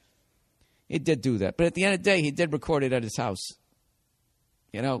that. He did do that. But at the end of the day, he did record it at his house.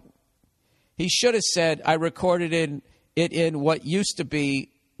 You know? He should have said, I recorded it in what used to be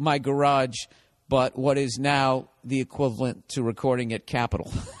my garage, but what is now the equivalent to recording at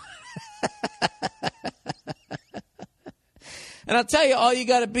Capitol. And I'll tell you, all you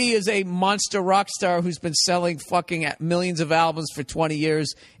got to be is a monster rock star who's been selling fucking millions of albums for 20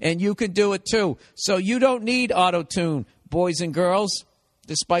 years, and you can do it too. So you don't need auto-tune, boys and girls,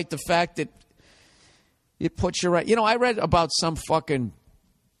 despite the fact that it puts you right. You know, I read about some fucking...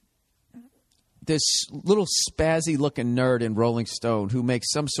 this little spazzy-looking nerd in Rolling Stone who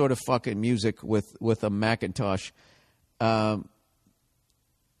makes some sort of fucking music with a Macintosh,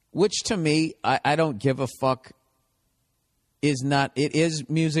 which to me, I don't give a fuck, is not... It is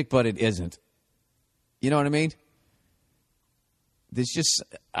music, but it isn't. You know what I mean? There's just...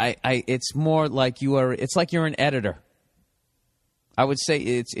 it's more like you are... It's like you're an editor. I would say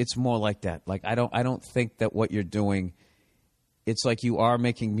it's more like that. Like, I don't think that what you're doing... It's like you are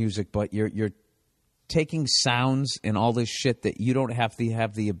making music, but you're taking sounds and all this shit that you don't have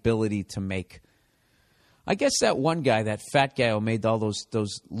the ability to make. I guess that one guy, that fat guy who made all those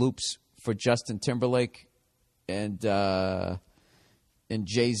loops for Justin Timberlake and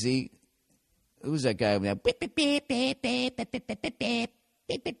Jay-Z. Who's that guy?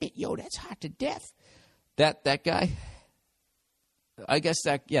 Yo, that's hot to death. That guy. I guess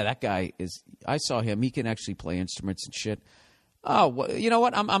that guy is. I saw him. He can actually play instruments and shit. Oh, well, you know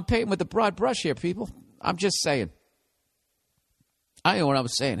what? I'm painting with a broad brush here, people. I'm just saying. I know what I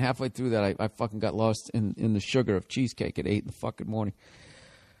was saying. Halfway through that, I fucking got lost in the sugar of cheesecake at 8 in the fucking morning.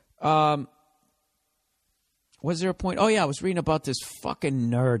 Was there a point? Oh, yeah, I was reading about this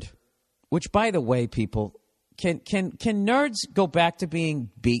fucking nerd. Which, by the way, people, can nerds go back to being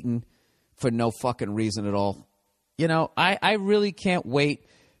beaten for no fucking reason at all? You know, I really can't wait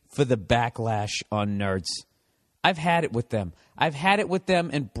for the backlash on nerds. I've had it with them. I've had it with them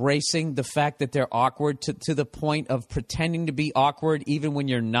embracing the fact that they're awkward to the point of pretending to be awkward even when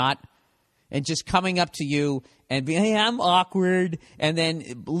you're not, and just coming up to you and being, hey, I'm awkward, and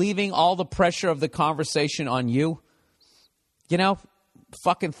then leaving all the pressure of the conversation on you. You know,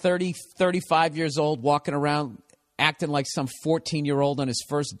 fucking 30, 35 years old, walking around acting like some 14-year-old on his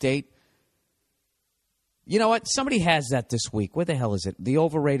first date. You know what? Somebody has that this week. Where the hell is it? The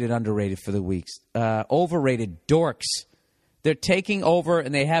overrated, underrated for the weeks. Overrated dorks. They're taking over,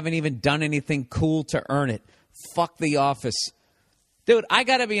 and they haven't even done anything cool to earn it. Fuck The Office. Dude, I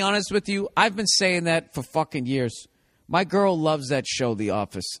got to be honest with you. I've been saying that for fucking years. My girl loves that show, The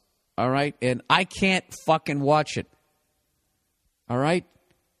Office. All right? And I can't fucking watch it. All right?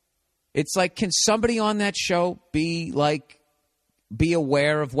 It's like, can somebody on that show be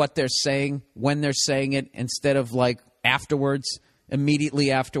aware of what they're saying when they're saying it instead of like afterwards, immediately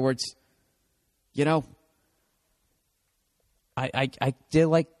afterwards? You know?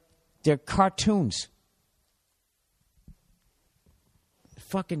 They're cartoons.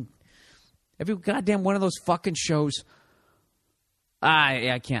 Fucking every goddamn one of those fucking shows.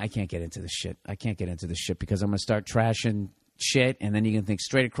 I can't get into this shit. I can't get into this shit because I'm gonna start trashing shit, and then you can think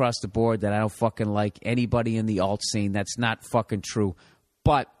straight across the board that I don't fucking like anybody in the alt scene. That's not fucking true.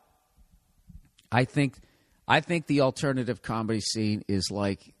 But I think the alternative comedy scene is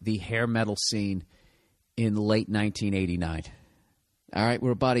like the hair metal scene in late 1989. All right,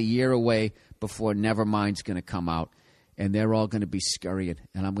 we're about a year away before Nevermind's going to come out, and they're all going to be scurrying,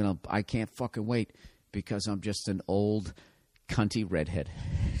 and I can't fucking wait because I'm just an old cunty redhead.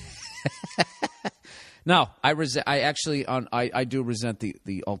 No, I do resent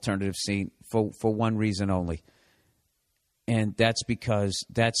the alternative scene for one reason only, and that's because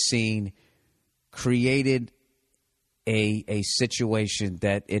that scene created a situation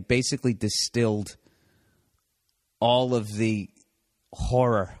that it basically distilled all of the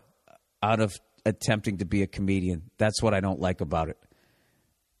horror out of attempting to be a comedian. That's what I don't like about it.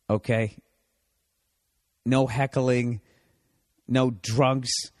 Okay? No heckling, no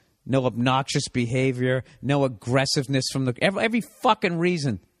drunks, no obnoxious behavior, no aggressiveness from every fucking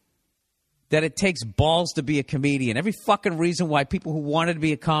reason that it takes balls to be a comedian. Every fucking reason why people who wanted to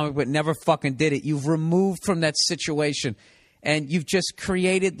be a comic but never fucking did it, you've removed from that situation. And you've just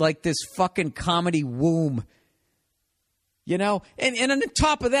created like this fucking comedy womb. You know? And on the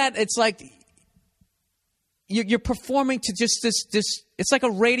top of that, it's like you're performing to just this it's like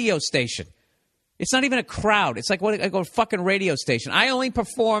a radio station. It's not even a crowd. It's like I go to a fucking radio station. I only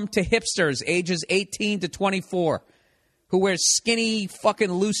perform to hipsters ages 18 to 24 who wear skinny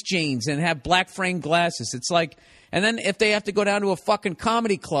fucking loose jeans and have black frame glasses. It's like, and then if they have to go down to a fucking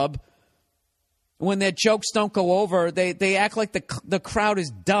comedy club, when their jokes don't go over, they act like the crowd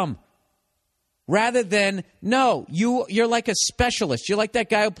is dumb. Rather than, no, you're like a specialist. You're like that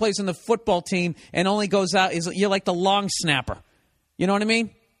guy who plays on the football team and only goes out. You're like the long snapper. You know what I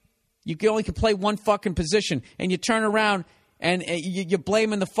mean? You only can play one fucking position, and you turn around and you're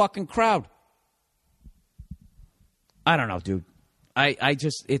blaming the fucking crowd. I don't know, dude. I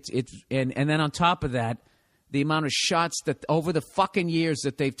just and then on top of that, the amount of shots that over the fucking years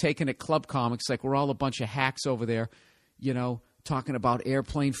that they've taken at club comics, like we're all a bunch of hacks over there, you know, talking about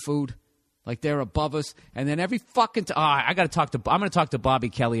airplane food. Like they're above us, and then every fucking I'm going to talk to Bobby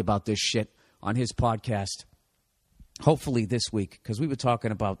Kelly about this shit on his podcast. Hopefully this week, because we were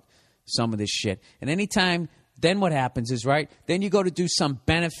talking about some of this shit. And anytime, then what happens is, right, then you go to do some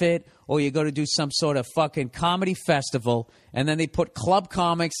benefit or you go to do some sort of fucking comedy festival, and then they put club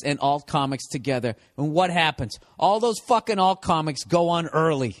comics and alt comics together. And what happens? All those fucking alt comics go on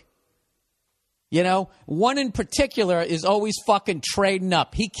early. You know, one in particular is always fucking trading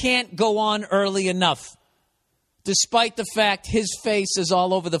up. He can't go on early enough, despite the fact his face is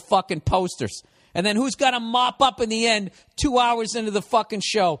all over the fucking posters. And then who's got to mop up in the end 2 hours into the fucking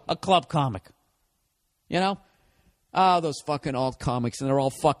show? A club comic. You know? Oh, those fucking alt comics, and they're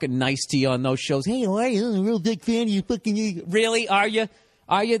all fucking nice to you on those shows. Hey, how are you? I'm a real big fan of you. Fucking really? Are you?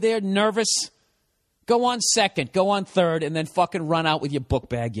 Are you there nervous? Go on second, go on third, and then fucking run out with your book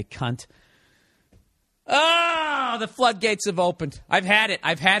bag, you cunt. Oh, the floodgates have opened. I've had it.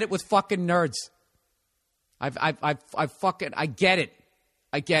 I've had it with fucking nerds. I get it.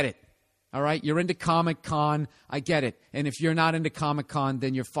 I get it. All right? You're into Comic-Con. I get it. And if you're not into Comic-Con,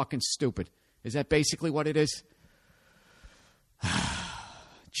 then you're fucking stupid. Is that basically what it is?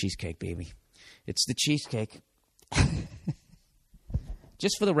 Cheesecake, baby. It's the cheesecake.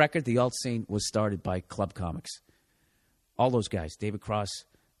 Just for the record, the alt scene was started by club comics. All those guys. David Cross,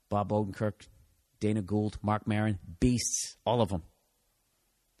 Bob Odenkirk, Dana Gould, Mark Maron, beasts, all of them.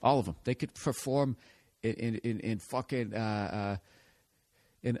 All of them. They could perform in fucking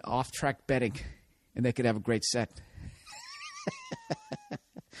in off-track betting, and they could have a great set.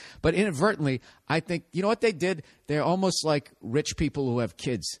 But inadvertently, I think, you know what they did? They're almost like rich people who have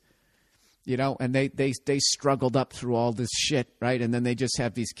kids, you know, and they struggled up through all this shit, right? And then they just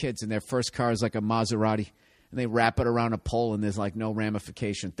have these kids, and their first car is like a Maserati, and they wrap it around a pole, and there's like no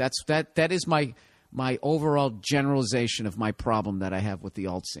ramification. That is my overall generalization of my problem that I have with the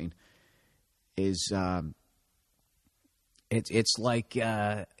alt scene. Is it's like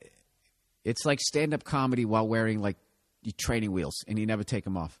stand-up comedy while wearing like training wheels, and you never take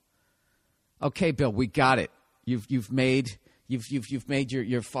them off. Okay, Bill, we got it. You've made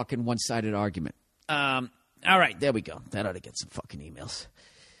your fucking one-sided argument. All right, there we go. That ought to get some fucking emails.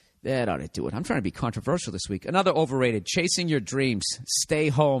 That ought to do it. I'm trying to be controversial this week. Another overrated: chasing your dreams. Stay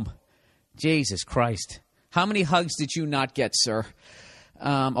home. Jesus Christ. How many hugs did you not get, sir?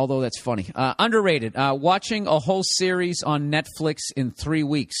 Although that's funny. Underrated: watching a whole series on Netflix in 3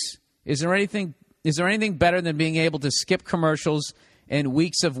 weeks. Is there anything better than being able to skip commercials and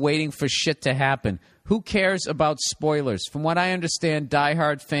weeks of waiting for shit to happen? Who cares about spoilers? From what I understand,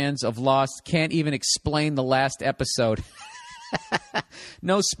 diehard fans of Lost can't even explain the last episode.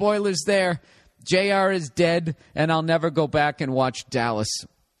 No spoilers there. JR is dead, and I'll never go back and watch Dallas.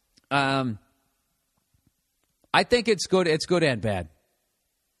 I think it's good. It's good and bad.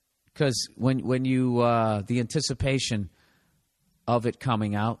 Because when you the anticipation of it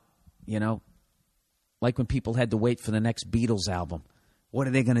coming out, you know, like when people had to wait for the next Beatles album. What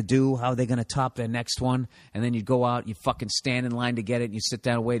are they going to do? How are they going to top their next one? And then you go out, you fucking stand in line to get it, and you sit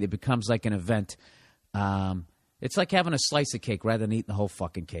down and wait. It becomes like an event. It's like having a slice of cake rather than eating the whole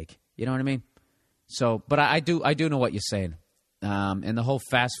fucking cake. You know what I mean? So, but I do know what you're saying. And the whole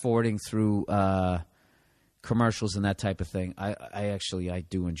fast forwarding through commercials and that type of thing. I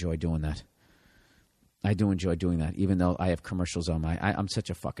do enjoy doing that. I do enjoy doing that, even though I have commercials on I'm such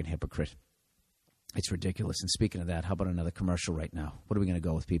a fucking hypocrite. It's ridiculous. And speaking of that, how about another commercial right now? What are we going to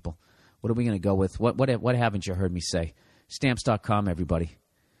go with, people? What are we going to go with? What haven't you heard me say? Stamps.com, everybody.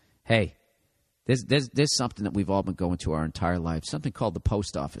 Hey, there's something that we've all been going to our entire lives, something called the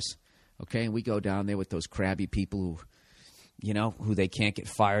post office. Okay, and we go down there with those crabby people who, you know, who they can't get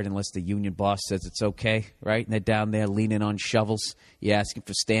fired unless the union boss says it's okay, right? And they're down there leaning on shovels. You're asking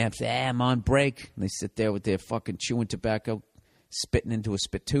for stamps. I'm on break. And they sit there with their fucking chewing tobacco, spitting into a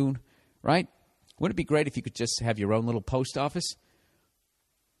spittoon, right? Wouldn't it be great if you could just have your own little post office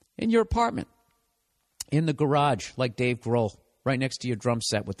in your apartment, in the garage, like Dave Grohl, right next to your drum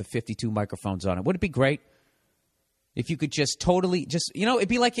set with the 52 microphones on it? Wouldn't it be great if you could just totally it'd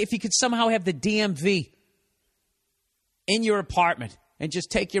be like if you could somehow have the DMV in your apartment and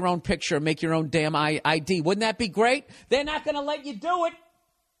just take your own picture and make your own damn ID. Wouldn't that be great? They're not going to let you do it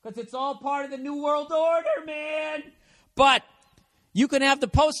because it's all part of the New World Order, man. But you can have the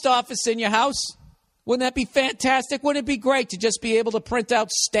post office in your house. Wouldn't that be fantastic? Wouldn't it be great to just be able to print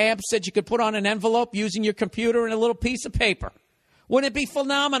out stamps that you could put on an envelope using your computer and a little piece of paper? Wouldn't it be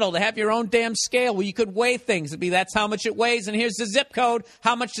phenomenal to have your own damn scale where you could weigh things? It'd be, that's how much it weighs, and here's the zip code.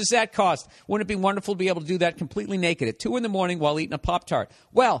 How much does that cost? Wouldn't it be wonderful to be able to do that completely naked at 2 in the morning while eating a Pop-Tart?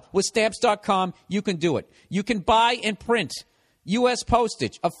 Well, with Stamps.com, you can do it. You can buy and print U.S.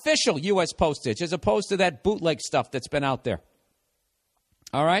 postage, official U.S. postage, as opposed to that bootleg stuff that's been out there.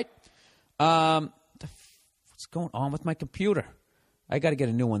 All right? What's going on with my computer? I got to get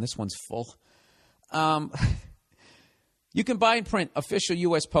a new one. This one's full. You can buy and print official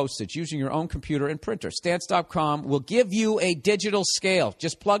U.S. postage using your own computer and printer. Stamps.com will give you a digital scale.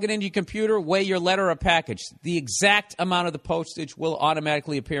 Just plug it into your computer, weigh your letter or package. The exact amount of the postage will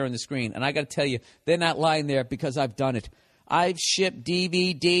automatically appear on the screen. And I got to tell you, they're not lying there because I've done it. I've shipped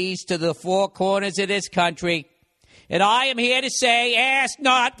DVDs to the four corners of this country. And I am here to say, ask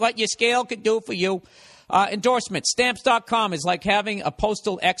not what your scale can do for you. Endorsement. Stamps.com is like having a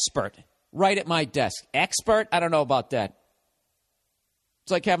postal expert right at my desk. Expert? I don't know about that.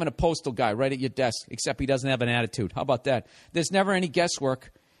 It's like having a postal guy right at your desk, except he doesn't have an attitude. How about that? There's never any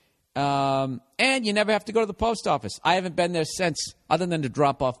guesswork. And you never have to go to the post office. I haven't been there since, other than to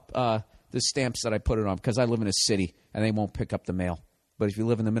drop off the stamps that I put it on, because I live in a city and they won't pick up the mail. But if you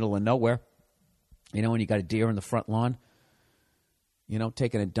live in the middle of nowhere, you know, and you got a deer in the front lawn, you know,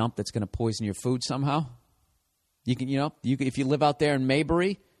 taking a dump that's going to poison your food somehow, you can, if you live out there in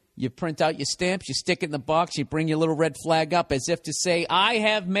Maybury, you print out your stamps, you stick it in the box, you bring your little red flag up as if to say, I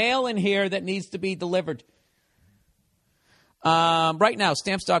have mail in here that needs to be delivered. Right now,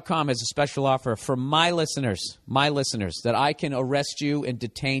 Stamps.com has a special offer for my listeners, that I can arrest you and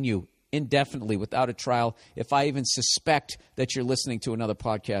detain you indefinitely without a trial if I even suspect that you're listening to another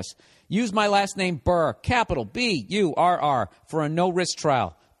podcast. Use my last name, Burr, capital B-U-R-R, for a no-risk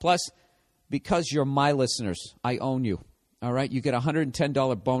trial. Plus, because you're my listeners, I own you. All right? You get a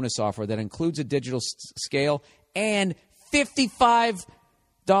 $110 bonus offer that includes a digital scale and $55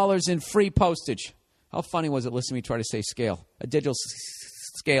 in free postage. How funny was it listening to me try to say scale? A digital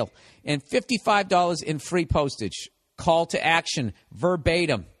scale. And $55 in free postage. Call to action,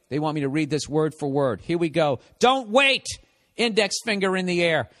 verbatim. They want me to read this word for word. Here we go. Don't wait. Index finger in the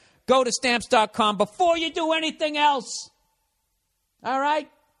air. Go to Stamps.com before you do anything else. All right?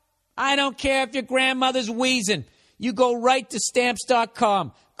 I don't care if your grandmother's wheezing. You go right to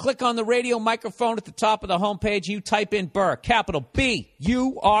Stamps.com. Click on the radio microphone at the top of the homepage. You type in Burr, capital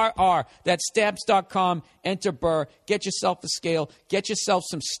B-U-R-R. That's Stamps.com. Enter Burr. Get yourself a scale. Get yourself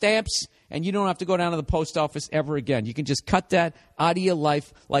some stamps, and you don't have to go down to the post office ever again. You can just cut that out of your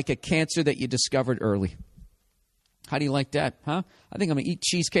life like a cancer that you discovered early. How do you like that, huh? I think I'm going to eat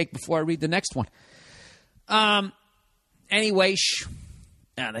cheesecake before I read the next one. Anyway,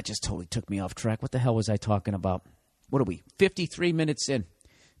 that just totally took me off track. What the hell was I talking about? What are we, 53 minutes in?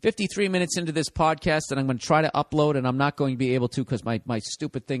 53 minutes into this podcast that I'm going to try to upload, and I'm not going to be able to because my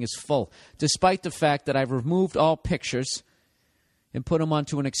stupid thing is full, despite the fact that I've removed all pictures and put them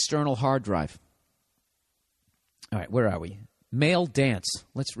onto an external hard drive. All right, where are we? Male dance.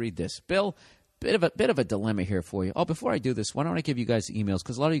 Let's read this. Bill, bit of a dilemma here for you. Oh, before I do this, why don't I give you guys emails?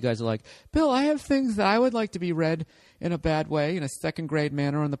 Because a lot of you guys are like, Bill, I have things that I would like to be read in a bad way, in a second-grade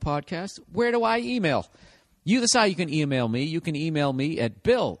manner on the podcast. Where do I email? That's how you can email me. You can email me at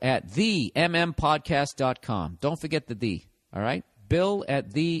bill@themmpodcast.com. Don't forget the, all right?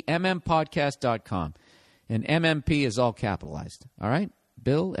 bill@themmpodcast.com. And MMP is all capitalized, all right?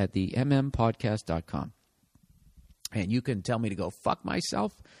 bill@themmpodcast.com. And you can tell me to go fuck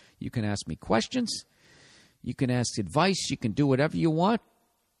myself. You can ask me questions. You can ask advice. You can do whatever you want.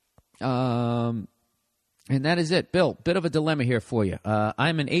 And that is it. Bill, bit of a dilemma here for you.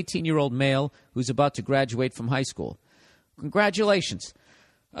 I'm an 18-year-old male who's about to graduate from high school. Congratulations.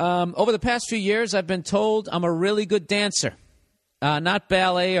 Over the past few years, I've been told I'm a really good dancer. Not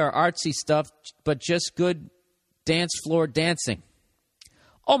ballet or artsy stuff, but just good dance floor dancing.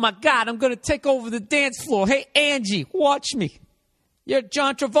 Oh, my God, I'm going to take over the dance floor. Hey, Angie, watch me. You're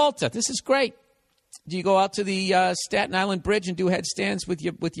John Travolta. This is great. Do you go out to the Staten Island Bridge and do headstands with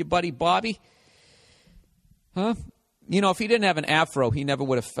your buddy Bobby? Huh? You know, if he didn't have an afro, he never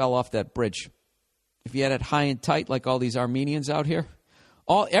would have fell off that bridge. If he had it high and tight like all these Armenians out here.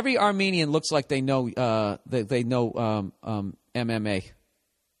 Every Armenian looks like they know MMA.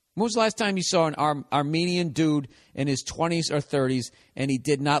 When was the last time you saw an Armenian dude in his 20s or 30s and he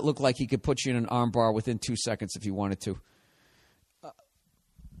did not look like he could put you in an arm bar within 2 seconds if he wanted to?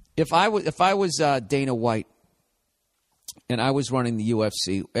 If I was Dana White and I was running the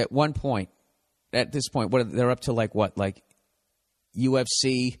UFC at one point, at this point, they're up to like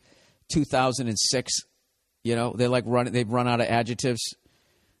UFC 2006. You know, they've run out of adjectives.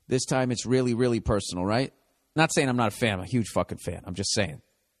 This time it's really, really personal, right? Not saying I'm not a fan. I'm a huge fucking fan. I'm just saying,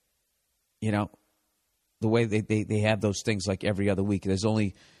 you know, the way they have those things like every other week. There's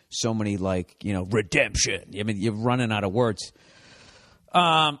only so many redemption. I mean, you're running out of words.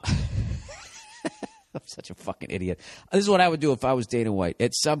 I'm such a fucking idiot. This is what I would do if I was Dana White.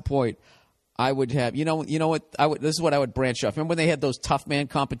 At some point, I would have, you know what? This is what I would branch off. Remember when they had those tough man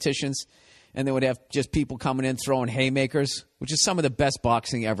competitions, and they would have just people coming in throwing haymakers, which is some of the best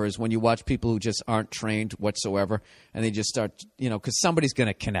boxing ever. Is when you watch people who just aren't trained whatsoever, and they just start, because somebody's going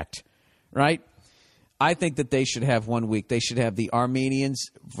to connect, right? I think that they should have 1 week. They should have the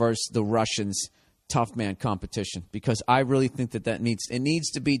Armenians versus the Russians tough man competition, because I really think that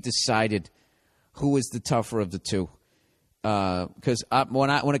needs to be decided who is the tougher of the two. Because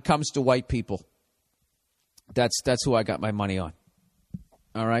when it comes to white people, that's who I got my money on.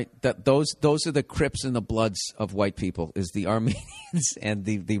 All right, those are the Crips and the Bloods of white people, is the Armenians and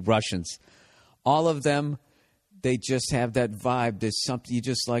the Russians. All of them, they just have that vibe. There's something you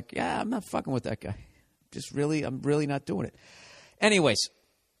just like. Yeah, I'm not fucking with that guy. I'm really not doing it. Anyways,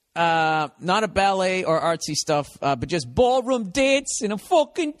 not a ballet or artsy stuff, but just ballroom dancing. I'm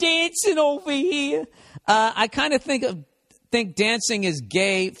fucking dancing over here. I kind of think dancing is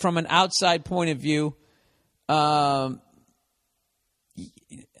gay from an outside point of view.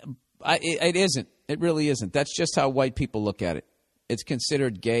 It isn't. It really isn't. That's just how white people look at it. It's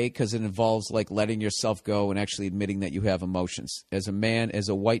considered gay because it involves like letting yourself go and actually admitting that you have emotions. As a man, as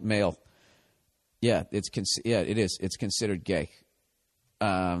a white male, it is. It's considered gay.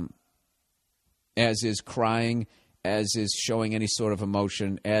 As is crying as is showing any sort of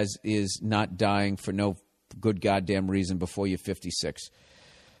emotion, as is not dying for no good goddamn reason before you're 56.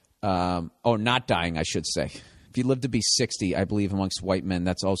 Or not dying, I should say. If you live to be 60, I believe amongst white men,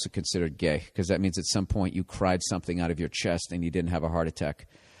 that's also considered gay, because that means at some point you cried something out of your chest and you didn't have a heart attack.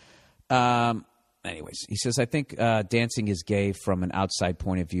 Anyways, he says, I think dancing is gay from an outside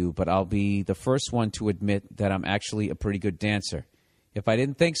point of view, but I'll be the first one to admit that I'm actually a pretty good dancer. If I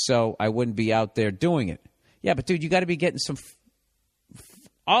didn't think so, I wouldn't be out there doing it. Yeah, but dude, you got to be getting some...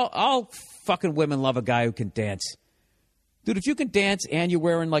 All fucking women love a guy who can dance. Dude, if you can dance and you're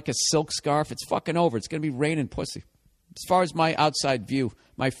wearing like a silk scarf, it's fucking over. It's going to be raining pussy. As far as my outside view,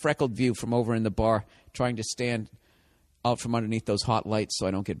 my freckled view from over in the bar, trying to stand out from underneath those hot lights so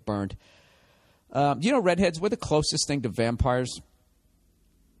I don't get burned. You know, redheads, we're the closest thing to vampires.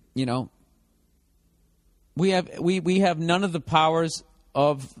 You know, we have none of the powers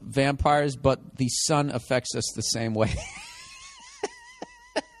of vampires, but the sun affects us the same way.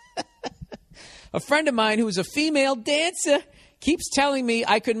 A friend of mine who's a female dancer keeps telling me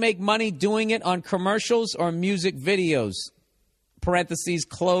I could make money doing it on commercials or music videos. Parentheses,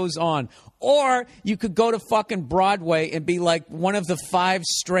 clothes on. Or you could go to fucking Broadway and be like one of the 5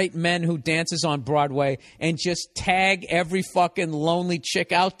 straight men who dances on Broadway and just tag every fucking lonely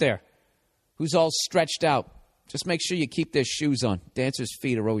chick out there who's all stretched out. Just make sure you keep their shoes on. Dancers'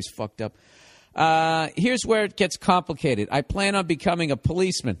 feet are always fucked up. Here's where it gets complicated. I plan on becoming a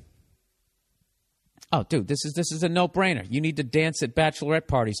policeman. Oh, dude, this is a no-brainer. You need to dance at bachelorette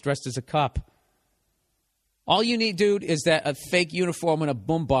parties dressed as a cop. All you need, dude, is that a fake uniform and a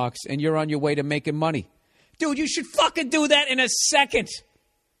boombox, and you're on your way to making money. Dude, you should fucking do that in a second.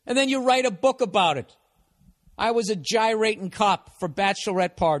 And then you write a book about it. I was a gyrating cop for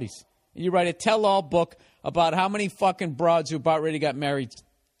bachelorette parties. And you write a tell-all book about how many fucking broads who about ready to get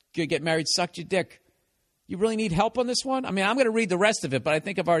married sucked your dick. You really need help on this one? I mean, I'm going to read the rest of it, but I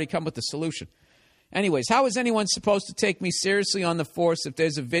think I've already come with the solution. Anyways, how is anyone supposed to take me seriously on the force if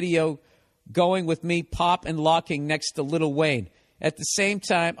there's a video going with me pop and locking next to Lil Wayne? At the same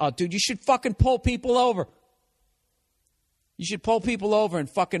time, oh, dude, you should fucking pull people over. You should pull people over and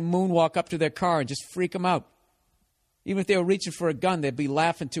fucking moonwalk up to their car and just freak them out. Even if they were reaching for a gun, they'd be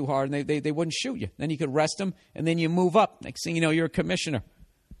laughing too hard and they wouldn't shoot you. Then you could arrest them, and then you move up. Next thing you know, you're a commissioner.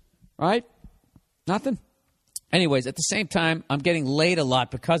 Right? Nothing? Anyways, at the same time, I'm getting laid a lot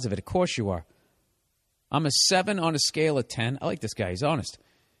because of it. Of course you are. I'm a 7 on a scale of 10. I like this guy. He's honest.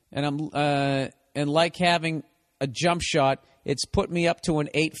 And and like having a jump shot, it's put me up to an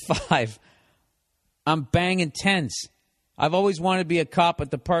 8.5. I'm banging 10s. I've always wanted to be a cop,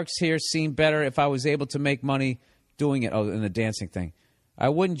 but the perks here seem better if I was able to make money doing it. Oh, and the dancing thing. I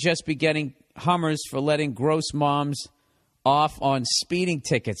wouldn't just be getting Hummers for letting gross moms off on speeding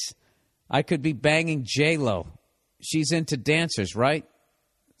tickets. I could be banging J-Lo. She's into dancers, right?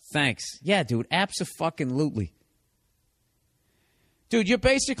 Thanks. Yeah, dude, abso-fucking-lutely. Dude, you're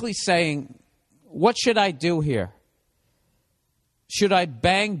basically saying, what should I do here? Should I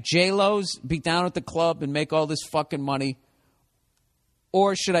bang J-Lo's, be down at the club and make all this fucking money?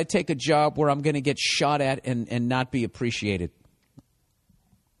 Or should I take a job where I'm going to get shot at and not be appreciated?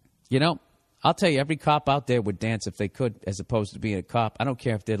 You know, I'll tell you, every cop out there would dance if they could, as opposed to being a cop. I don't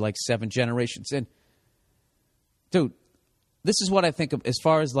care if they're like 7 generations in. Dude, this is what I think of as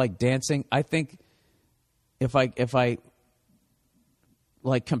far as like dancing. I think if I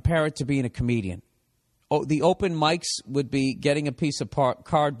like compare it to being a comedian, the open mics would be getting a piece of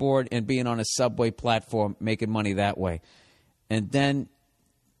cardboard and being on a subway platform, making money that way. And then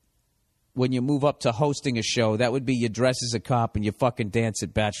when you move up to hosting a show, that would be you dress as a cop and you fucking dance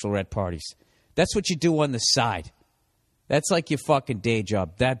at bachelorette parties. That's what you do on the side. That's like your fucking day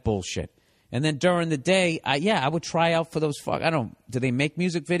job. That bullshit. And then during the day, I would try out for those do they make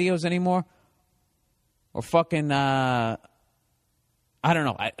music videos anymore? Or fucking, I don't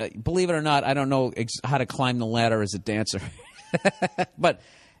know. Believe it or not, I don't know how to climb the ladder as a dancer. But,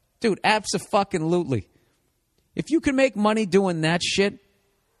 dude, abso-fucking-lutely. If you can make money doing that shit,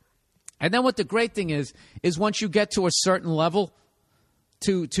 and then what the great thing is once you get to a certain level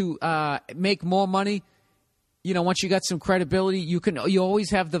to make more money, you know, once you got some credibility, you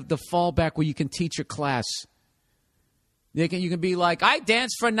always have the fallback where you can teach a class. You can be like, I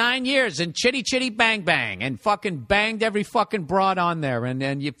danced for 9 years in Chitty Chitty Bang Bang and fucking banged every fucking broad on there. And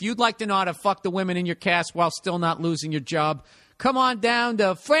if you'd like to know how to fuck the women in your cast while still not losing your job, come on down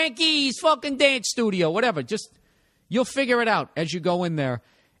to Frankie's fucking dance studio, whatever. Just, you'll figure it out as you go in there.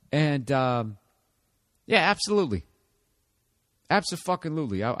 And, yeah, absolutely.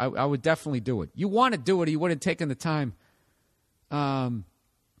 Abso-fucking-lutely. I would definitely do it. You want to do it, or you wouldn't have taken the time to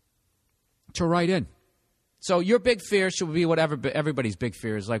write in. So your big fear should be whatever everybody's big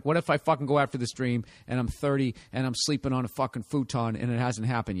fear is. Like, what if I fucking go after this dream and I'm 30 and I'm sleeping on a fucking futon and it hasn't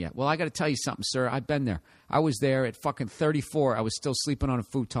happened yet? Well, I got to tell you something, sir. I've been there. I was there at fucking 34. I was still sleeping on a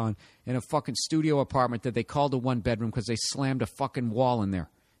futon in a fucking studio apartment that they called a one-bedroom because they slammed a fucking wall in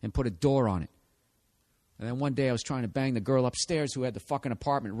there and put a door on it. And then one day I was trying to bang the girl upstairs who had the fucking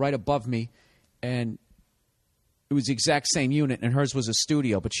apartment right above me, and it was the exact same unit, and hers was a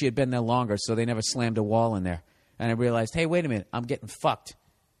studio, but she had been there longer, so they never slammed a wall in there. And I realized, hey, wait a minute, I'm getting fucked.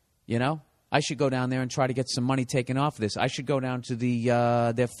 You know? I should go down there and try to get some money taken off of this. I should go down to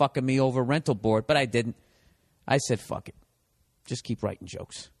the they're fucking me over rental board, but I didn't. I said, fuck it. Just keep writing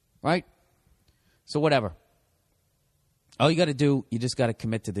jokes. Right? So whatever. All you got to do, you just got to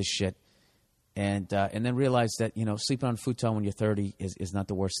commit to this shit. And then realize that, you know, sleeping on a futon when you're 30 is not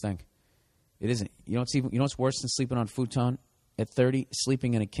the worst thing. It isn't. You know what's worse than sleeping on a futon at 30?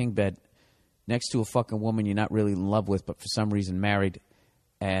 Sleeping in a king bed next to a fucking woman you're not really in love with, but for some reason married,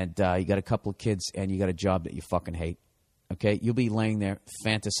 and you got a couple of kids, and you got a job that you fucking hate. Okay, you'll be laying there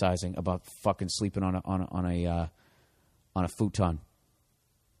fantasizing about fucking sleeping on a futon.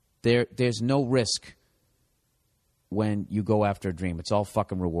 There's no risk when you go after a dream. It's all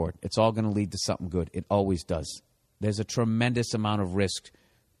fucking reward. It's all going to lead to something good. It always does. There's a tremendous amount of risk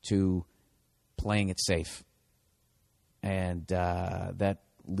to playing it safe, and that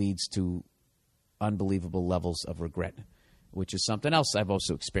leads to unbelievable levels of regret, which is something else I've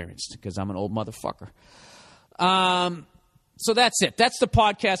also experienced because I'm an old motherfucker. So that's it. That's the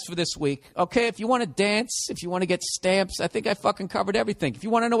podcast for this week. Okay, if you want to dance, if you want to get stamps, I think I fucking covered everything. If you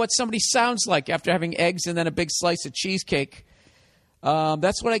want to know what somebody sounds like after having eggs and then a big slice of cheesecake,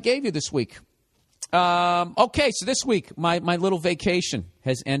 that's what I gave you this week. Okay, so this week, my little vacation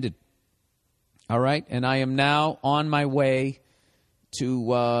has ended. All right, and I am now on my way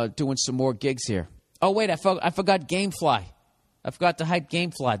to doing some more gigs here. Oh, wait, I forgot Gamefly. I forgot to hype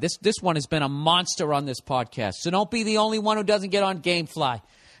Gamefly. This one has been a monster on this podcast, so don't be the only one who doesn't get on Gamefly.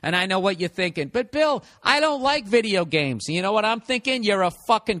 And I know what you're thinking. But, Bill, I don't like video games. You know what I'm thinking? You're a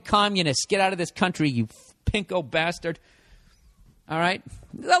fucking communist. Get out of this country, you pinko bastard. All right?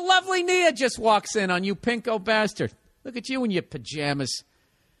 The lovely Nia just walks in on you pinko bastard. Look at you in your pajamas.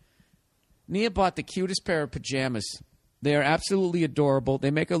 Nia bought the cutest pair of pajamas. They are absolutely adorable.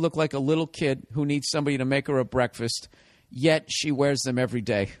 They make her look like a little kid who needs somebody to make her a breakfast, yet she wears them every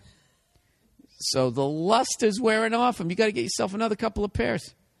day. So the lust is wearing off them. You got to get yourself another couple of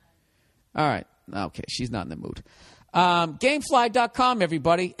pairs. All right. Okay, she's not in the mood. Gamefly.com,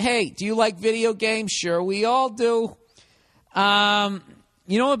 everybody. Hey, do you like video games? Sure, we all do. You know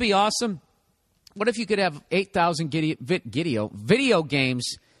what would be awesome? What if you could have 8,000 video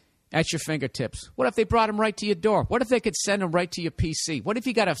games at your fingertips? What if they brought them right to your door? What if they could send them right to your PC? What if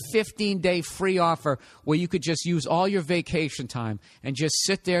you got a 15-day free offer where you could just use all your vacation time and just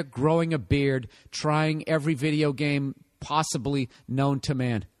sit there growing a beard, trying every video game possibly known to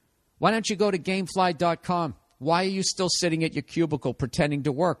man? Why don't you go to Gamefly.com? Why are you still sitting at your cubicle pretending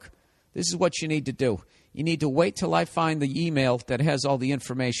to work? This is what you need to do. You need to wait till I find the email that has all the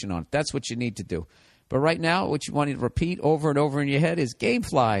information on it. That's what you need to do. But right now, what you want to repeat over and over in your head is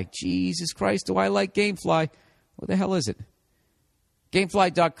Gamefly. Jesus Christ, do I like Gamefly? What the hell is it?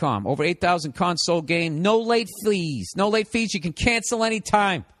 Gamefly.com. Over 8,000 console game. No late fees. No late fees. You can cancel any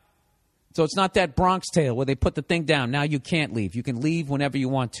time. So it's not that Bronx Tale where they put the thing down. Now you can't leave. You can leave whenever you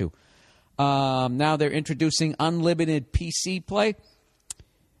want to. Now they're introducing unlimited PC play.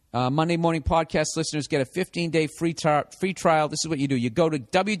 Monday Morning Podcast listeners get a 15-day free trial. This is what you do. You go to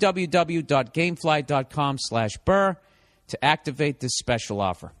www.gamefly.com/Burr to activate this special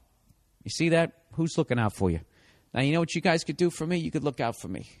offer. You see that? Who's looking out for you? Now, you know what you guys could do for me? You could look out for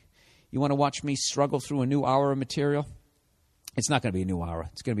me. You want to watch me struggle through a new hour of material? It's not going to be a new hour.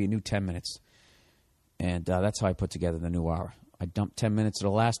 It's going to be a new 10 minutes. And that's how I put together the new hour. I dump 10 minutes of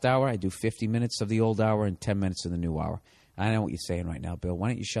the last hour. I do 50 minutes of the old hour and 10 minutes of the new hour. I know what you're saying right now, Bill. Why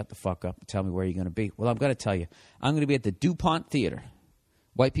don't you shut the fuck up and tell me where you're going to be? Well, I'm going to tell you. I'm going to be at the DuPont Theater.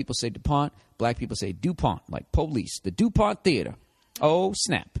 White people say DuPont. Black people say DuPont, like police. The DuPont Theater. Oh,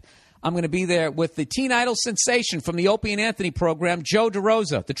 snap. I'm going to be there with the teen idol sensation from the Opie and Anthony program, Joe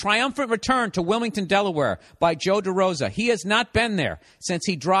DeRosa. The triumphant return to Wilmington, Delaware by Joe DeRosa. He has not been there since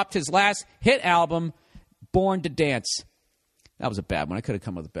he dropped his last hit album, Born to Dance. That was a bad one. I could have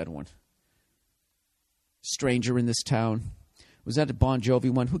come up with a better one. Stranger in This Town. Was that a Bon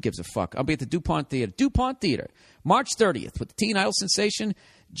Jovi one? Who gives a fuck? I'll be at the DuPont Theater. DuPont Theater, March 30th with the teen idol sensation,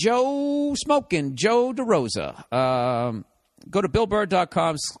 Joe DeRosa. Go to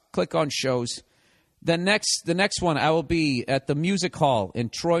BillBurr.com, click on shows. The next one, I will be at the Music Hall in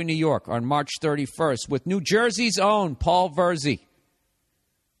Troy, New York on March 31st with New Jersey's own Paul Verzi.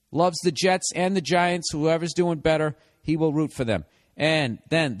 Loves the Jets and the Giants. Whoever's doing better, he will root for them. And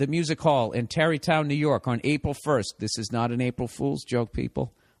then the Music Hall in Tarrytown, New York on April 1st. This is not an April Fool's joke,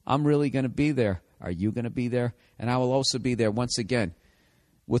 people. I'm really going to be there. Are you going to be there? And I will also be there once again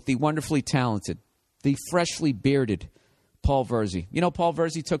with the wonderfully talented, the freshly bearded Paul Verzi. You know, Paul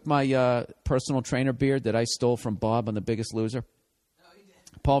Verzi took my personal trainer beard that I stole from Bob on The Biggest Loser. Oh, he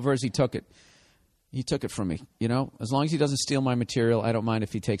did. Paul Verzi took it. He took it from me. You know, as long as he doesn't steal my material, I don't mind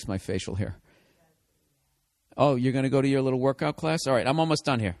if he takes my facial hair. Oh, you're going to go to your little workout class? All right, I'm almost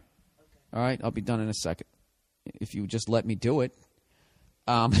done here. Okay. All right, I'll be done in a second. If you just let me do it.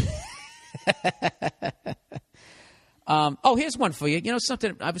 Oh, here's one for you. You know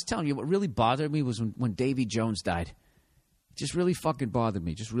something? I was telling you what really bothered me was when Davy Jones died. It just really fucking bothered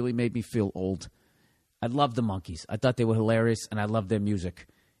me. Just really made me feel old. I loved the Monkees. I thought they were hilarious, and I loved their music.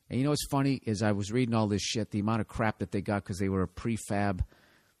 And you know what's funny is I was reading all this shit, the amount of crap that they got because they were a prefab.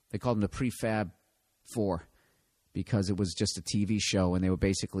 They called them the Prefab Four because it was just a TV show, and they were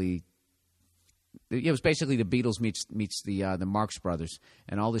basically... It was basically the Beatles meets the Marx Brothers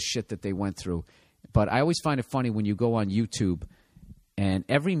and all the shit that they went through. But I always find it funny when you go on YouTube and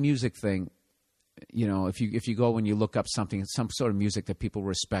every music thing, you know, if you go and you look up something, some sort of music that people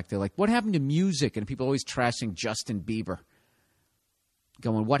respect, they're like, what happened to music? And people are always trashing Justin Bieber.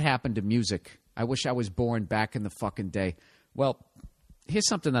 Going, what happened to music? I wish I was born back in the fucking day. Well, here's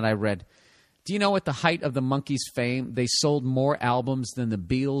something that I read. Do you know at the height of the Monkees' fame, they sold more albums than the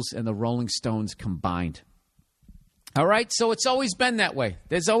Beatles and the Rolling Stones combined? All right? So it's always been that way.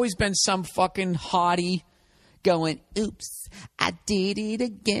 There's always been some fucking hottie going, oops, I did it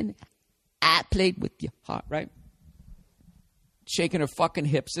again. I played with your heart, right? Shaking her fucking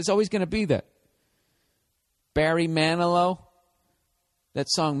hips. There's always going to be that. Barry Manilow. That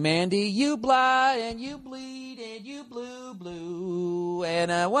song, Mandy, you blind and you bleed and you blue, blue,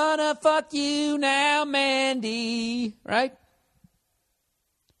 and I wanna fuck you now, Mandy, right?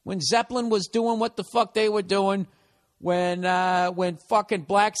 When Zeppelin was doing what the fuck they were doing, when fucking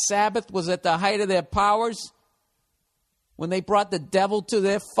Black Sabbath was at the height of their powers, when they brought the devil to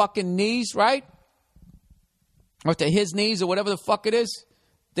their fucking knees, right? Or to his knees or whatever the fuck it is,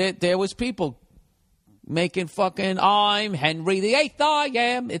 there was people making fucking I'm Henry VIII, I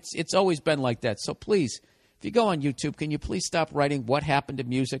am. It's always been like that. So please, if you go on YouTube, can you please stop writing what happened to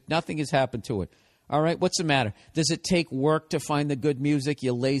music? Nothing has happened to it. All right? What's the matter? Does it take work to find the good music,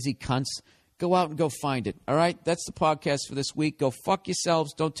 you lazy cunts? Go out and go find it. All right? That's the podcast for this week. Go fuck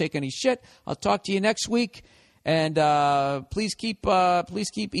yourselves. Don't take any shit. I'll talk to you next week. And please keep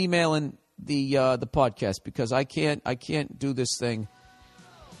emailing the podcast because I can't do this thing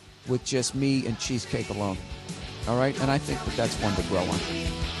with just me and Cheesecake alone. All right? And I think that's one to grow on.